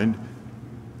mind,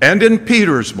 and in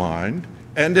Peter's mind,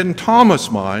 and in Thomas'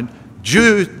 mind,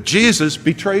 Jesus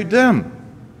betrayed them.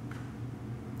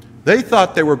 They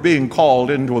thought they were being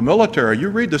called into a military. You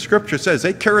read the scripture, it says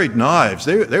they carried knives.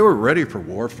 They were ready for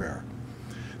warfare.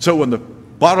 So when the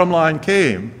bottom line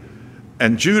came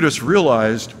and Judas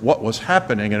realized what was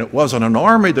happening, and it wasn't an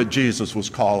army that Jesus was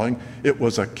calling, it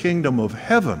was a kingdom of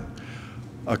heaven,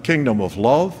 a kingdom of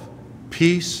love,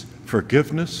 peace,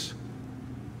 forgiveness.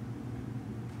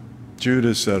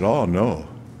 Judas said, oh no,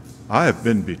 I have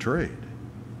been betrayed.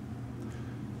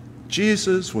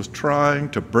 Jesus was trying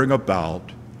to bring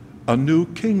about a new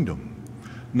kingdom,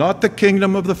 not the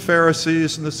kingdom of the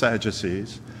Pharisees and the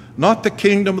Sadducees, not the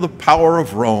kingdom of the power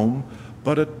of Rome,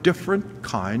 but a different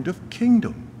kind of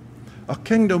kingdom, a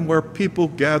kingdom where people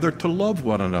gather to love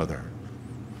one another.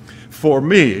 For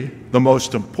me, the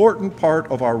most important part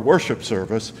of our worship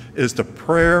service is the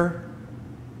prayer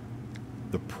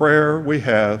we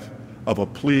have of a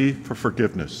plea for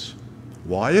forgiveness.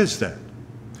 Why is that?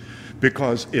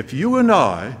 Because if you and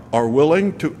I are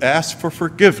willing to ask for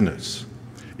forgiveness,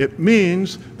 it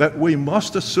means that we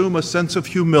must assume a sense of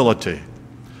humility,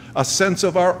 a sense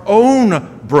of our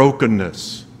own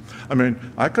brokenness. I mean,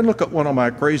 I can look at one of my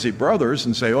crazy brothers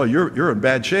and say, oh, you're in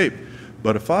bad shape.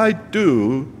 But if I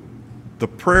do the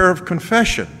prayer of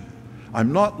confession,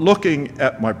 I'm not looking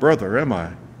at my brother, am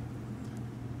I?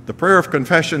 The prayer of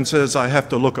confession says I have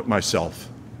to look at myself.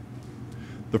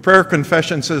 The prayer of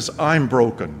confession says I'm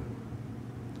broken.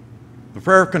 The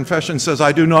prayer of confession says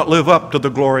I do not live up to the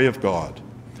glory of God.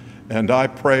 And I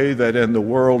pray that in the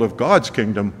world of God's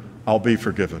kingdom, I'll be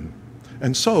forgiven.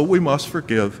 And so we must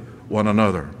forgive one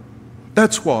another.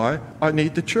 That's why I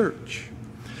need the church.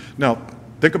 Now,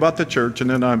 think about the church, and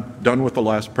then I'm done with the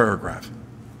last paragraph.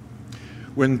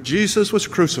 When Jesus was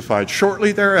crucified,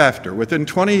 shortly thereafter, within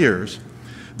 20 years,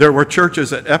 there were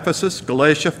churches at Ephesus,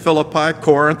 Galatia, Philippi,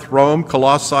 Corinth, Rome,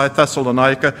 Colossae,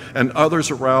 Thessalonica, and others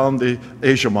around the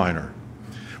Asia Minor.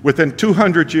 Within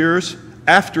 200 years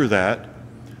after that,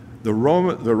 The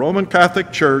Roman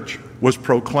Catholic Church was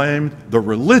proclaimed the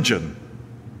religion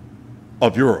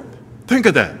of Europe. Think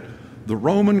of that. The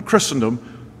Roman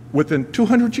Christendom, within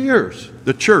 200 years,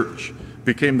 the church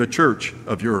became the church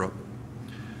of Europe.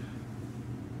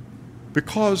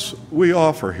 Because we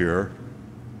offer here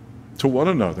to one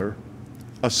another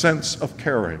a sense of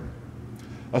caring,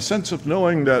 a sense of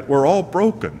knowing that we're all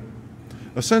broken,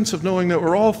 a sense of knowing that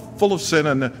we're all full of sin,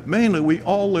 and that mainly we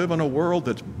all live in a world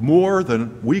that's more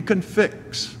than we can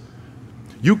fix.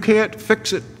 You can't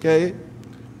fix it, Gabe.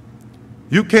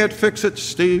 You can't fix it,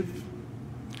 Steve.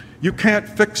 You can't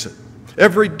fix it.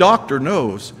 Every doctor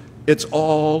knows it's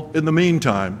all in the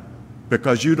meantime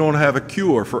because you don't have a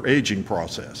cure for aging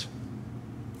process.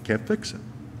 Can't fix it.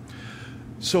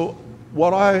 So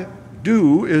what I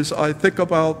do is I think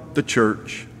about the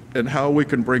church and how we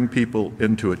can bring people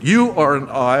into it. You are and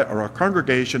I are a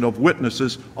congregation of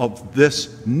witnesses of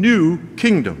this new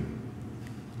kingdom.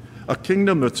 A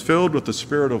kingdom that's filled with the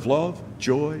spirit of love,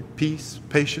 joy, peace,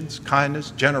 patience,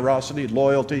 kindness, generosity,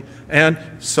 loyalty, and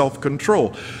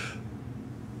self-control.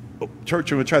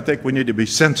 Church in which I think we need to be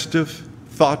sensitive,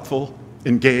 thoughtful,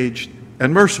 engaged,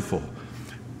 and merciful.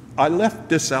 I left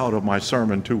this out of my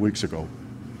sermon 2 weeks ago.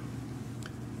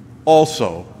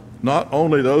 Also, not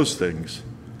only those things,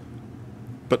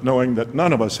 but knowing that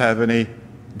none of us have any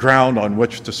ground on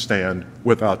which to stand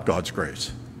without God's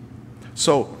grace.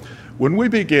 So, when we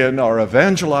begin our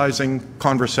evangelizing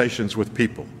conversations with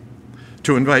people,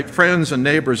 to invite friends and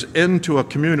neighbors into a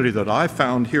community that I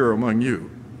found here among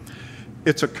you,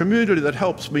 it's a community that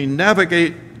helps me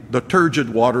navigate the turgid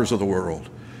waters of the world,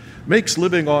 makes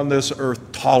living on this earth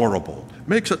tolerable,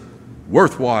 makes it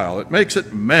worthwhile, it makes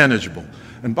it manageable.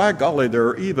 And by golly, there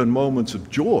are even moments of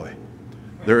joy.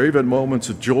 There are even moments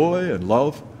of joy and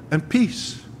love and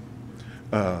peace.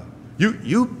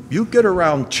 You get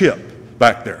around Chip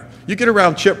back there. You get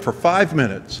around Chip for 5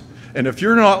 minutes, and if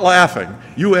you're not laughing,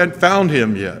 you hadn't found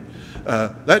him yet.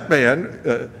 That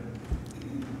man,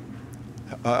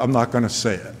 I'm not going to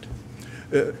say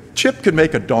it. Chip can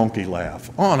make a donkey laugh.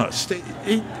 Honest,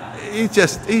 he's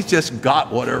just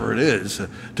got whatever it is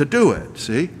to do it.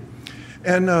 See,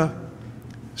 and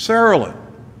Sarah Lynn.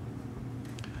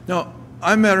 Now,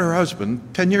 I met her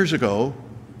husband 10 years ago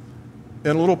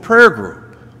in a little prayer group.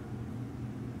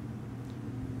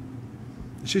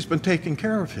 She's been taking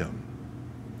care of him.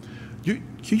 Can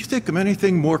you think of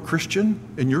anything more Christian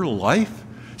in your life?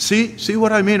 See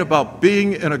what I mean about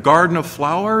being in a garden of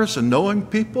flowers and knowing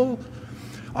people?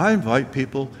 I invite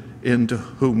people into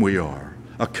whom we are,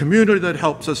 a community that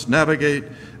helps us navigate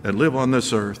and live on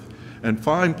this earth and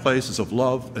find places of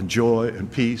love and joy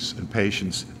and peace and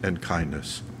patience and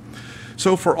kindness.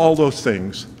 So for all those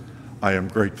things, I am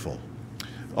grateful.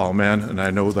 Amen, and I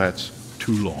know that's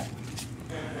too long.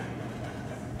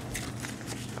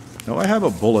 Now, I have a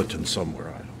bulletin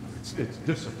somewhere. It's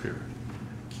disappeared.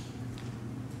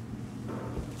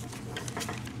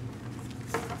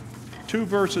 Two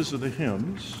verses of the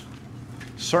hymns.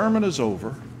 Sermon is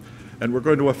over, and we're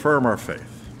going to affirm our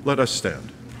faith. Let us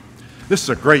stand. This is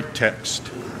a great text.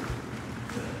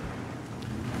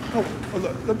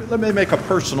 Let me make a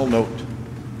personal note.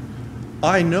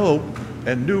 I know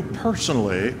and knew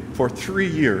personally for 3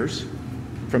 years,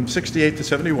 from 68 to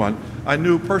 71, I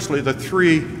knew personally the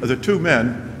two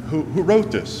men who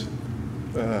wrote this,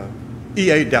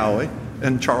 E.A. Dowie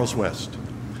and Charles West,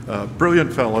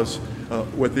 brilliant fellows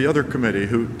with the other committee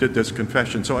who did this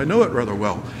confession. So I know it rather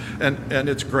well, and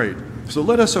it's great. So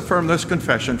let us affirm this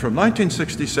confession from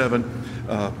 1967,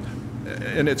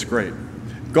 and it's great.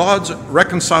 God's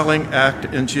reconciling act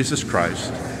in Jesus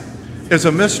Christ is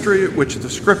a mystery which the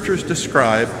Scriptures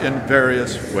describe in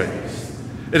various ways.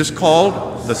 It is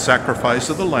called the sacrifice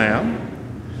of the Lamb,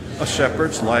 a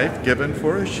shepherd's life given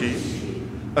for a sheep,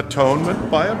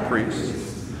 atonement by a priest.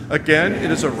 Again,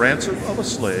 it is a ransom of a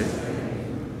slave,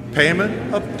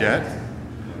 payment of debt,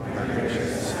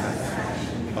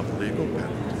 of legal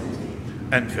penalty,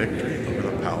 and victory over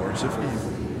the powers of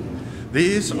evil.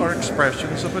 These are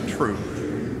expressions of a truth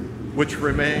which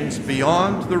remains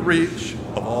beyond the reach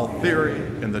of all theory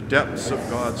in the depths of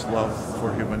God's love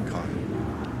for humankind.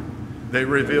 They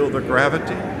reveal the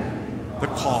gravity, the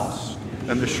cost,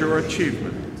 and the sure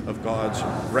achievement of God's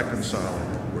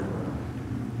reconciling work.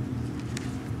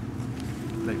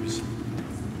 Ladies.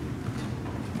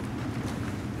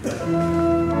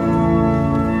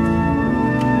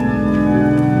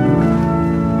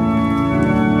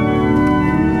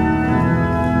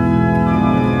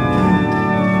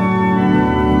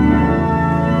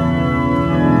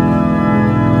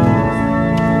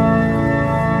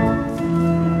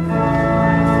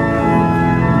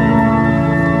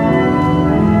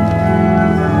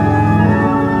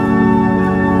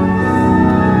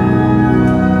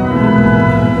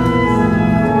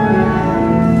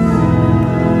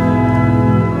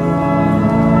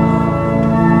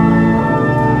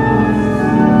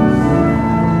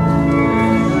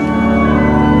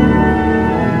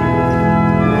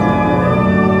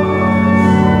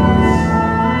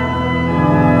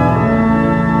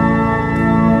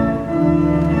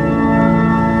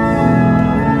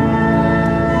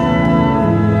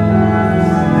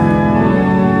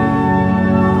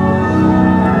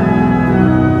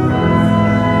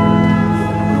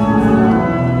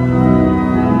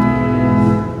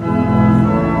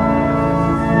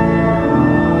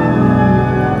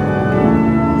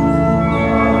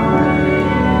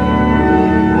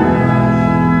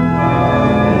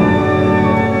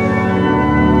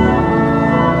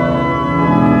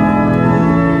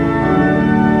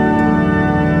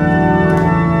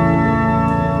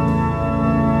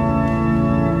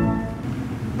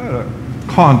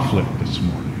 conflict this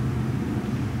morning.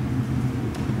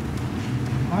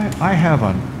 I have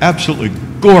an absolutely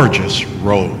gorgeous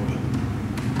robe.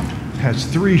 It has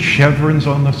 3 chevrons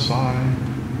on the side,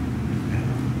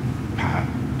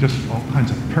 and just all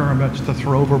kinds of pyramids to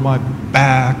throw over my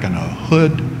back, and a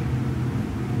hood.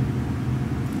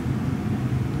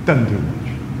 Doesn't do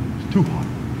much. It's too hot.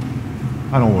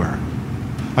 I don't wear it.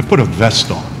 I put a vest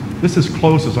on. This is as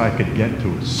close as I could get to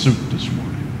a suit this morning.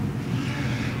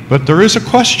 But there is a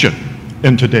question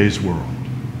in today's world.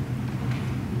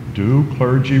 Do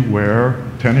clergy wear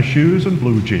tennis shoes and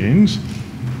blue jeans,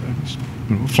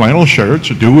 flannel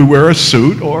shirts, or do we wear a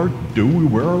suit, or do we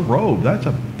wear a robe?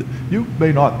 You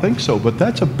may not think so, but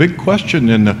that's a big question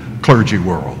in the clergy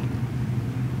world.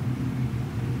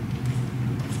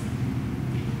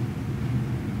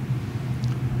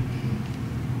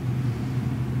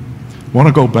 I want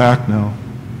to go back now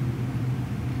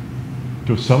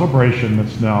to a celebration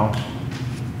that's now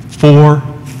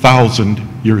 4,000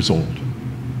 years old.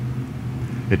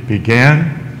 It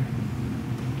began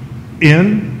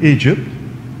in Egypt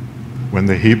when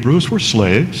the Hebrews were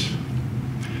slaves,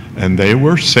 and they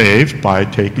were saved by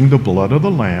taking the blood of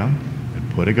the lamb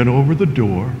and putting it over the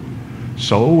door.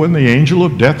 So when the angel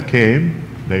of death came,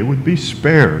 they would be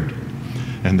spared.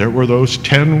 And there were those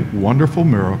 10 wonderful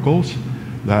miracles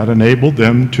that enabled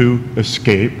them to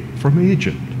escape from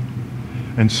Egypt.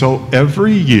 And so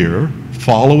every year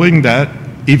following that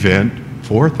event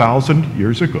 4,000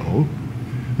 years ago,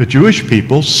 the Jewish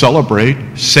people celebrate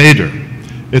Seder.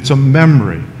 It's a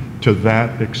memory to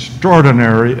that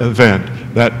extraordinary event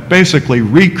that basically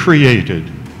recreated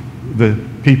the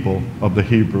people of the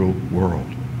Hebrew world.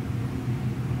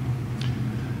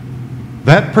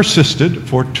 That persisted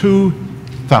for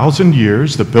 2,000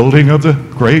 years, the building of the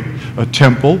great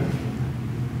temple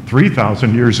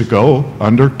 3,000 years ago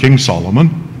under King Solomon,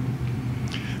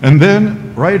 and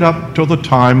then right up till the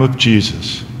time of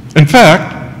Jesus. In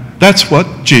fact, that's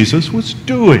what Jesus was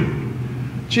doing.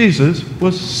 Jesus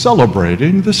was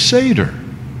celebrating the Seder.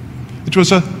 It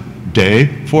was a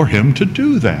day for him to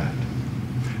do that.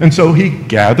 And so he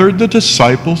gathered the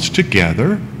disciples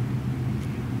together.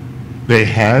 They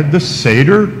had the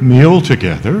Seder meal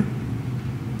together,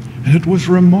 and it was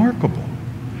remarkable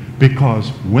because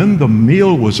when the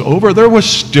meal was over, there was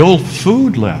still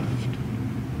food left.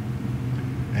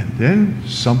 And then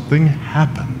something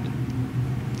happened.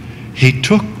 He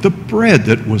took the bread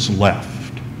that was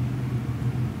left,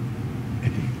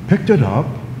 and he picked it up,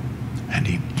 and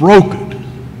he broke it.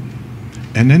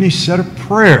 And then he said a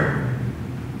prayer.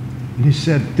 And he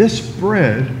said, "This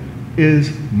bread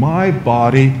is my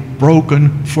body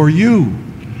broken for you."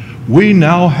 We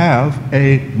now have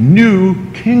a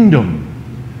new kingdom.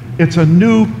 It's a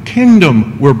new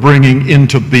kingdom we're bringing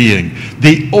into being.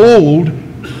 The old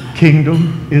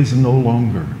kingdom is no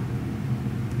longer.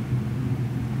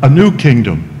 A new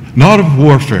kingdom, not of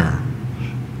warfare,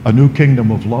 a new kingdom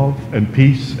of love and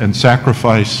peace and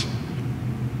sacrifice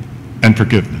and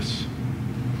forgiveness.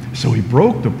 So he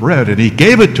broke the bread and he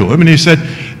gave it to him and he said,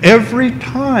 every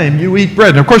time you eat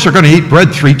bread, and of course they're going to eat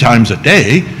bread 3 times a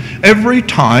day, every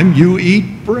time you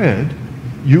eat bread,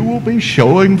 you will be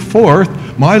showing forth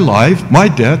my life, my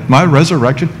death, my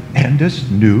resurrection, and this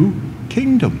new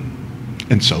kingdom.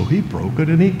 And so he broke it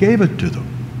and he gave it to them.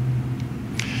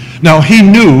 Now he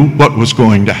knew what was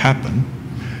going to happen,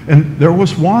 and there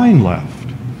was wine left.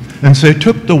 And so he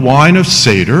took the wine of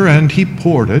Seder and he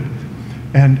poured it,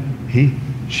 and he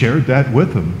shared that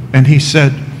with them. And he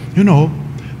said, you know,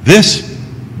 this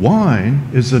wine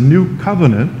is a new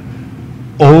covenant.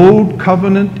 Old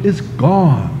covenant is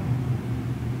gone.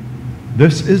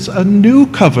 This is a new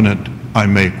covenant I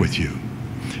make with you.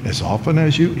 As often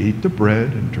as you eat the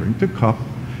bread and drink the cup,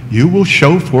 you will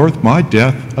show forth my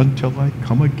death until I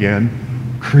come again,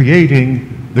 creating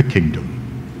the kingdom.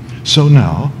 So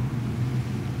now,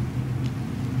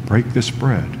 break this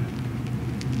bread.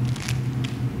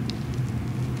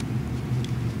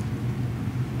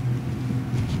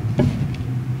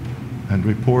 And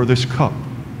we pour this cup.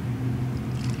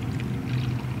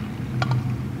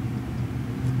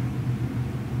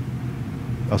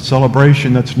 A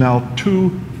celebration that's now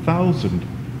 2,000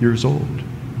 years old.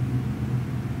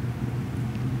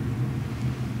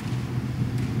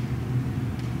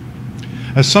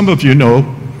 As some of you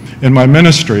know, in my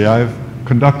ministry, I've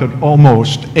conducted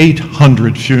almost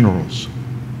 800 funerals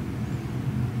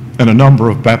and a number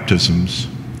of baptisms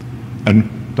and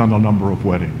done a number of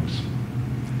weddings.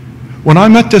 When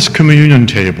I'm at this communion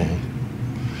table,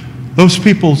 those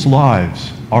people's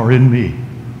lives are in me.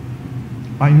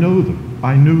 I know them.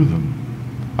 I knew them.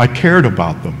 I cared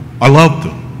about them. I loved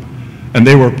them. And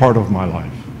they were part of my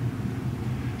life.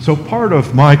 So part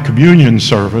of my communion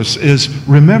service is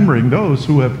remembering those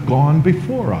who have gone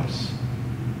before us.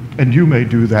 And you may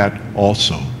do that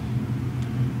also.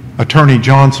 Attorney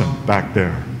Johnson back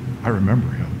there, I remember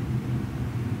him.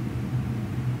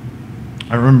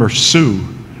 I remember Sue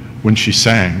when she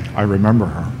sang. I remember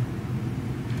her.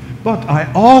 But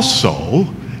I also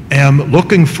am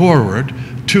looking forward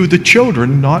to the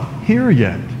children not here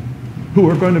yet, who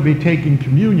are going to be taking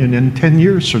communion in 10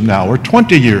 years from now, or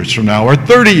 20 years from now, or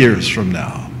 30 years from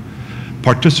now,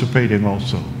 participating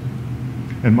also.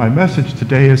 And my message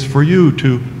today is for you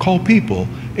to call people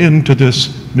into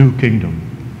this new kingdom,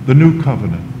 the new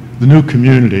covenant, the new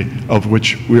community of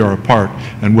which we are a part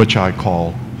and which I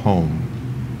call home.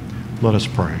 Let us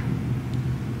pray.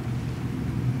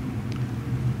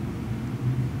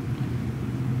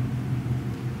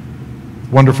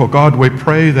 Wonderful God, we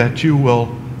pray that you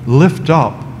will lift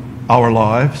up our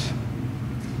lives,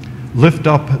 lift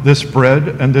up this bread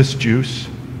and this juice,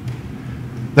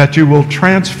 that you will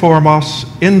transform us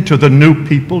into the new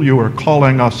people you are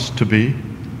calling us to be,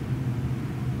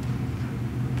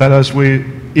 that as we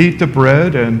eat the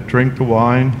bread and drink the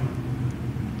wine,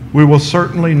 we will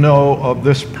certainly know of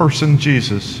this person,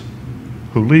 Jesus,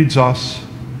 who leads us,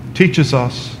 teaches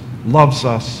us, loves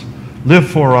us, lived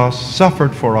for us,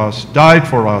 suffered for us, died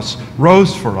for us,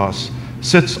 rose for us,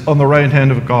 sits on the right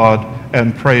hand of God,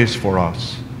 and prays for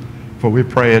us. For we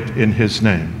pray it in his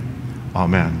name.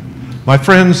 Amen. My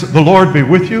friends, the Lord be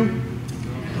with you.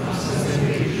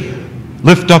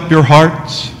 Lift up your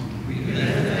hearts.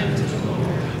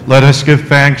 Let us give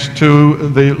thanks to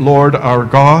the Lord our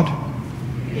God.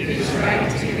 It is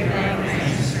right to give our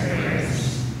thanks and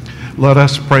praise. Let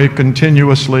us pray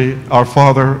continuously. Our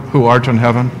Father, who art in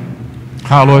heaven,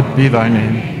 hallowed be thy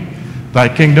name. Thy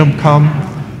kingdom come,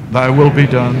 thy will be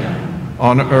done,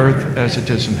 on earth as it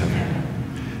is in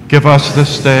heaven. Give us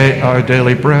this day our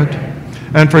daily bread,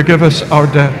 and forgive us our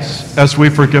debts as we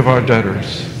forgive our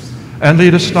debtors. And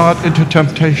lead us not into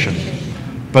temptation,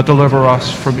 but deliver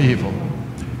us from evil.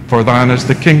 For thine is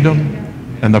the kingdom,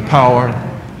 and the power,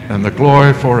 and the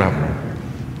glory forever.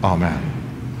 Amen.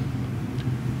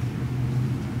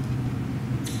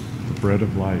 The bread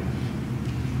of life.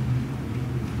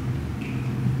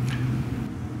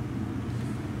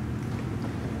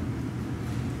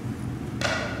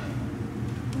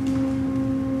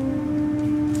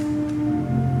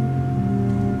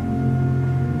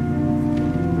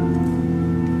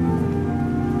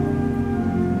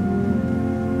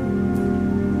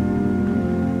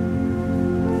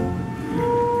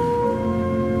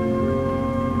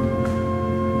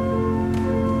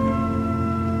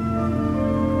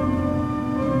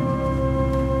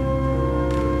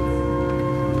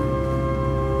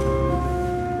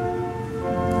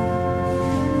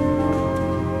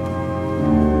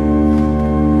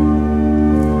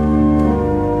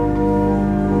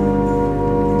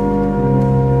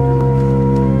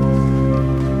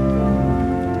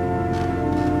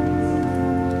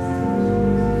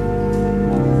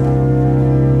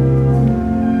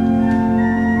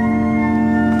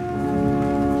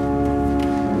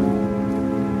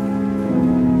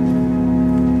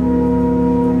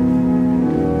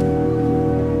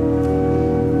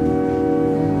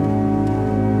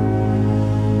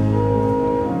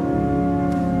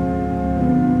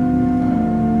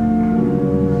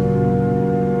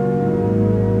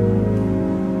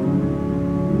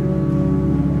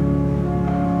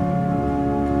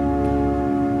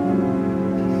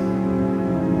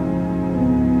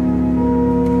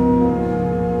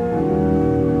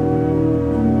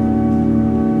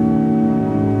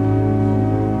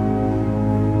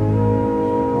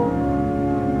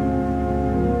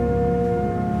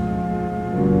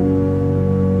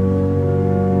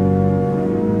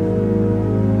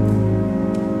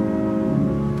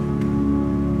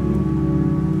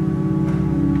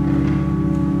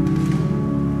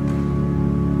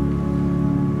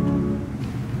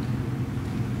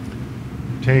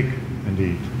 Take and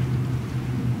eat.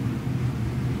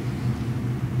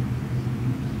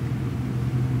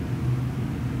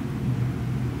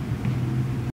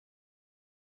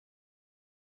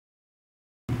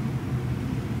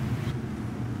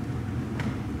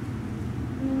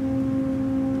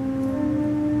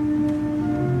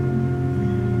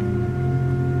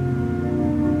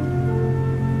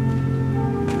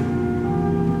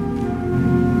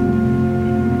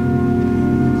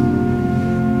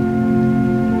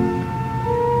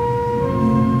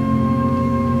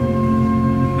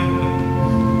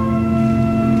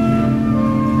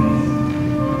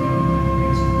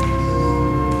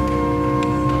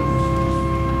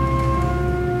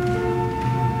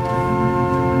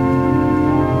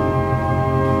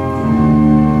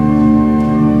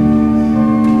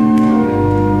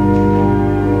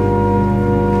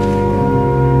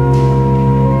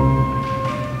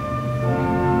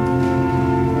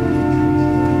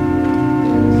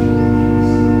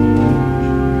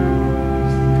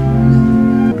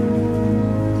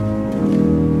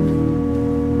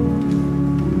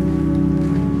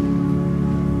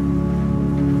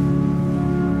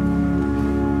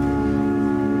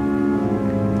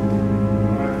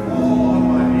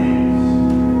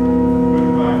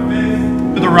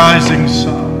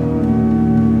 Son.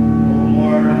 O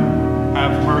Lord,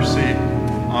 have mercy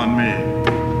on me.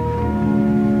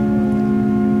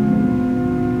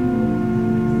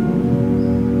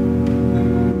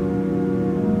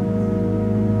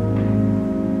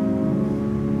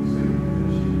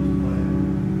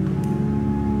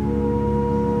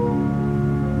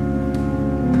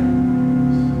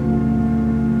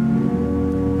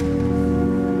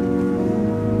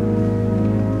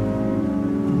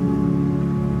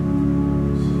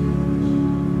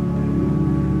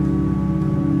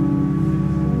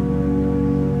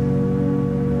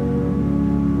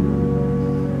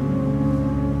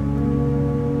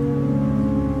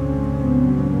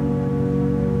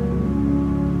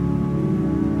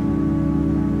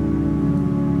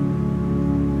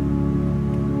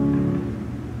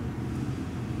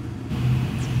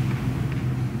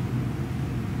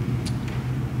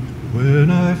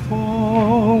 When I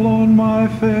fall on my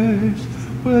face,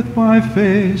 with my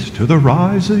face to the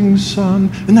rising sun.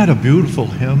 Isn't that a beautiful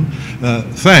hymn?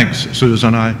 Thanks,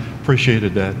 Susan. I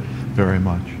appreciated that very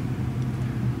much.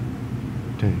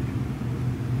 Take.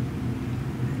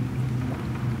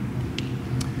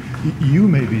 You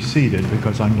may be seated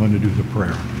because I'm going to do the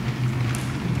prayer.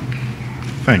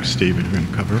 Thanks, Stephen. You're going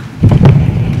to cover.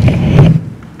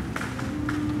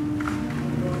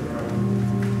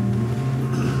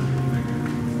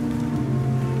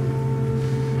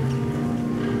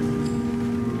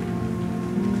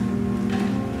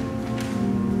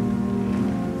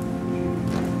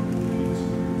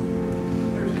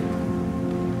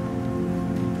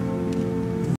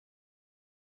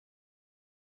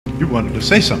 You wanted to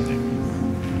say something.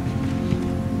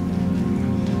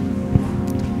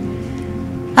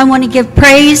 I want to give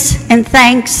praise and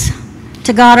thanks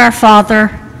to God our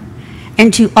Father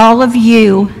and to all of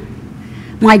you.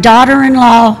 My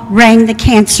daughter-in-law rang the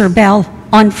cancer bell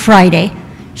on Friday.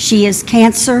 She is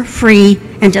cancer-free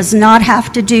and does not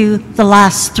have to do the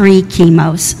last 3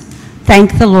 chemos.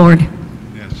 Thank the Lord.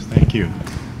 Yes, thank you.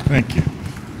 Thank you.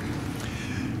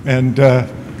 And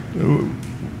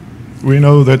we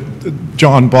know that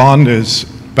John Bond is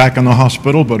back in the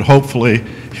hospital, but hopefully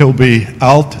he'll be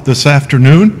out this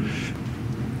afternoon.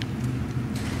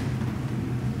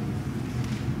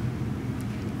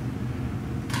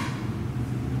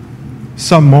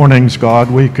 Some mornings, God,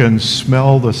 we can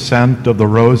smell the scent of the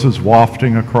roses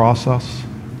wafting across us.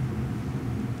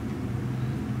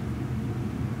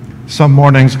 Some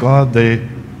mornings, God, the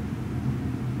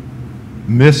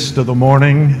mist of the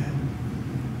morning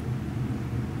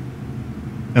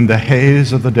and the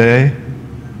haze of the day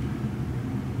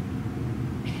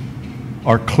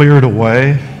are cleared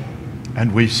away,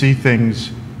 and we see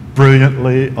things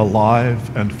brilliantly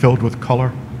alive and filled with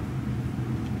color.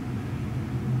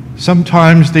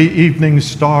 Sometimes the evening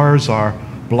stars are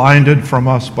blinded from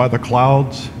us by the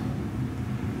clouds,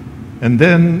 and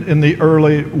then in the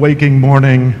early waking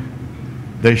morning,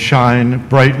 they shine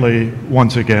brightly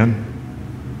once again.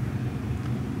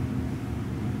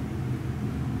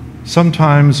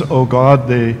 Sometimes, O God,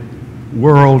 the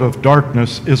world of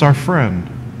darkness is our friend.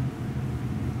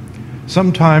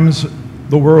 Sometimes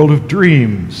the world of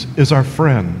dreams is our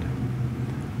friend.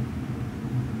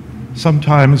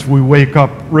 Sometimes we wake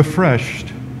up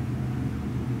refreshed.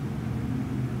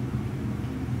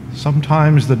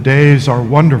 Sometimes the days are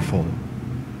wonderful.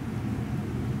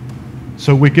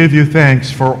 So we give you thanks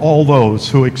for all those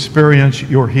who experience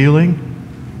your healing.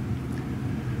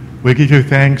 We give you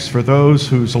thanks for those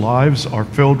whose lives are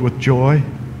filled with joy.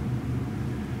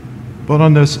 But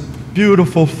on this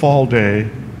beautiful fall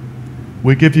day,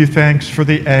 we give you thanks for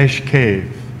the Ash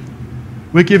Cave.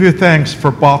 We give you thanks for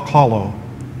Bach Hollow.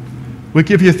 We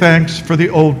give you thanks for the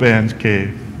Old Man's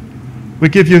Cave. We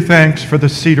give you thanks for the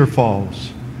Cedar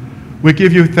Falls. We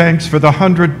give you thanks for the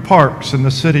 100 parks in the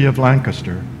city of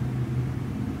Lancaster.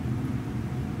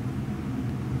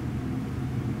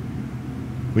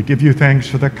 We give you thanks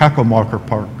for the Cackelmarker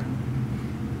Park.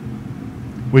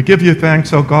 We give you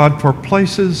thanks, O God, for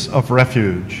places of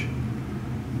refuge,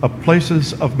 of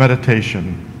places of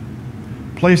meditation,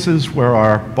 places where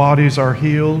our bodies are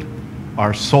healed,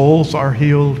 our souls are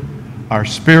healed, our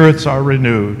spirits are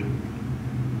renewed.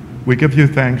 We give you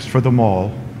thanks for them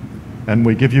all, and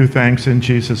we give you thanks in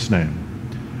Jesus' name.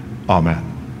 Amen.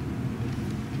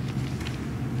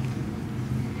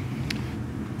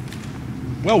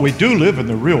 Well, we do live in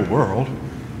the real world,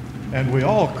 and we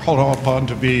all call upon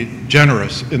to be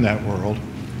generous in that world.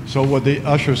 So would the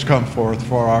ushers come forth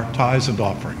for our tithes and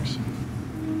offerings?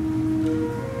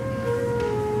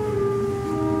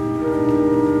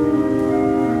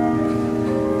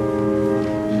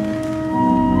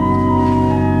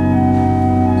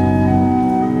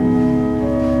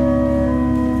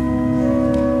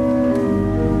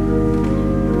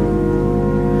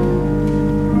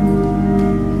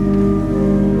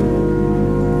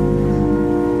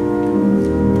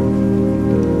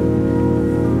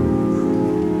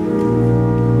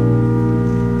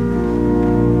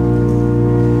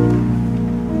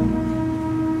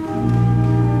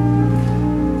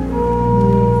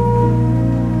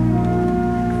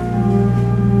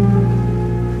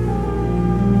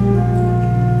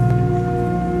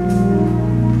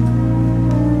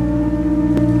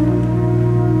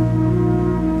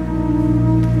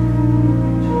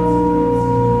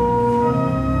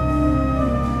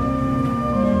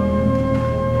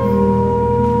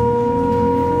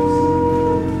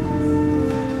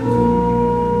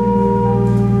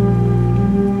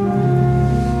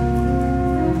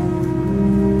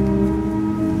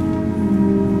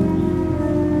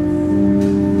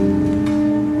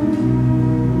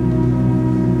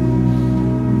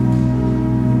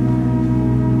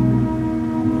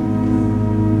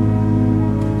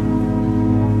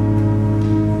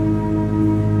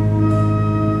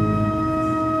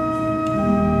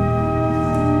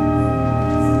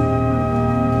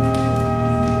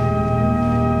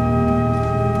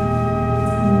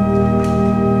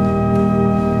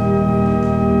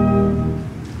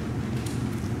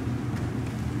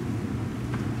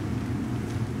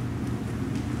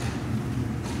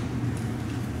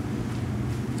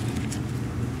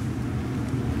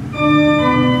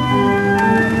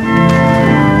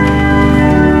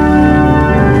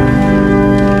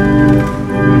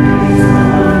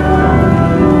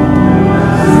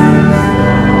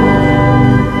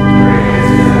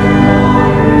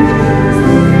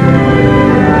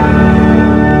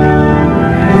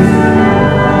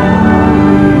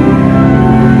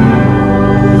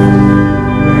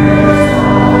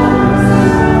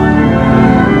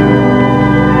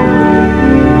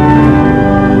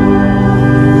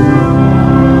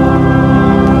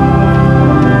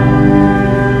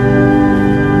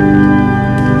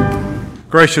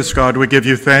 Gracious God, we give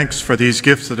you thanks for these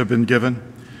gifts that have been given.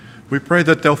 We pray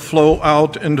that they'll flow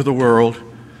out into the world,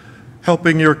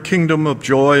 helping your kingdom of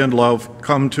joy and love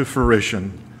come to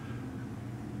fruition.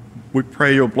 We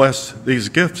pray you'll bless these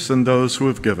gifts and those who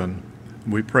have given.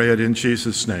 We pray it in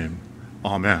Jesus' name.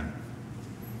 Amen.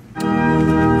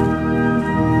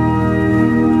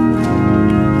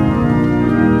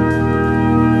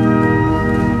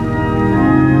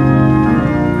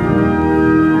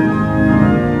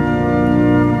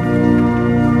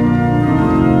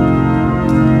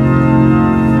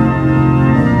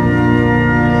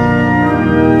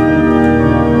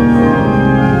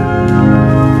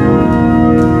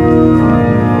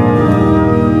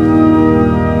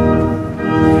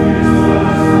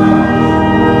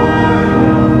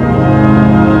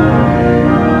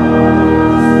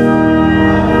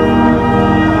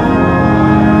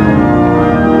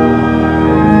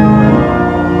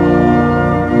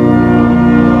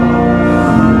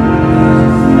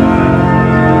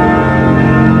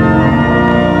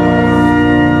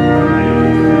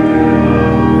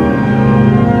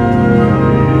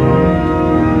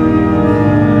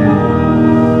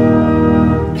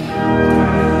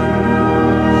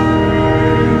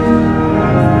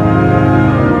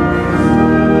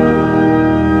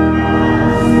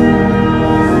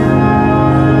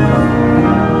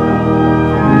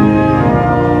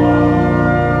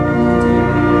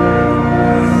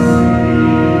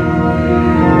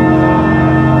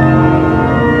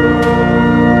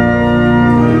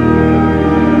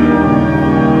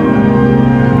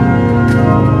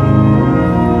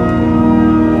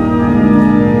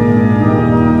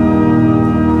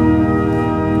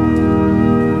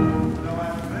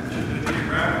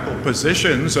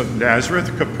 Positions of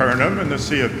Nazareth, Capernaum, and the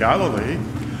Sea of Galilee,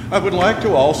 I would like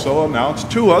to also announce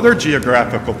two other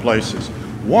geographical places.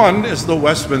 One is the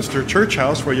Westminster Church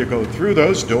House, where you go through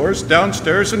those doors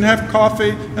downstairs and have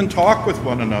coffee and talk with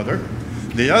one another.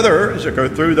 The other is you go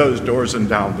through those doors and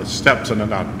down the steps and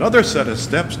down another set of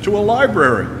steps to a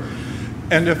library.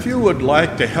 And if you would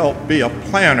like to help be a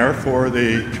planner for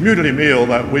the community meal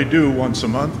that we do once a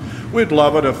month, we'd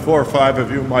love it if 4 or 5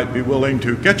 of you might be willing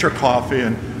to get your coffee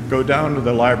and go down to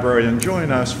the library and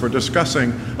join us for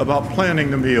discussing about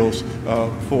planning the meals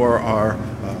for our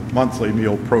monthly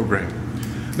meal program.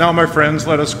 Now, my friends,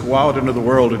 let us go out into the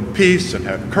world in peace and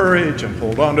have courage and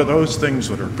hold on to those things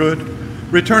that are good,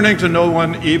 returning to no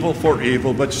one evil for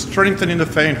evil, but strengthening the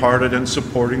faint-hearted and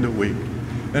supporting the weak.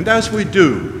 And as we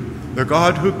do, the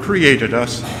God who created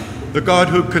us, the God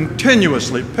who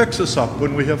continuously picks us up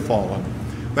when we have fallen,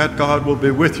 that God will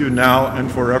be with you now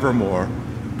and forevermore.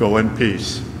 Go in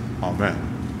peace. Amen.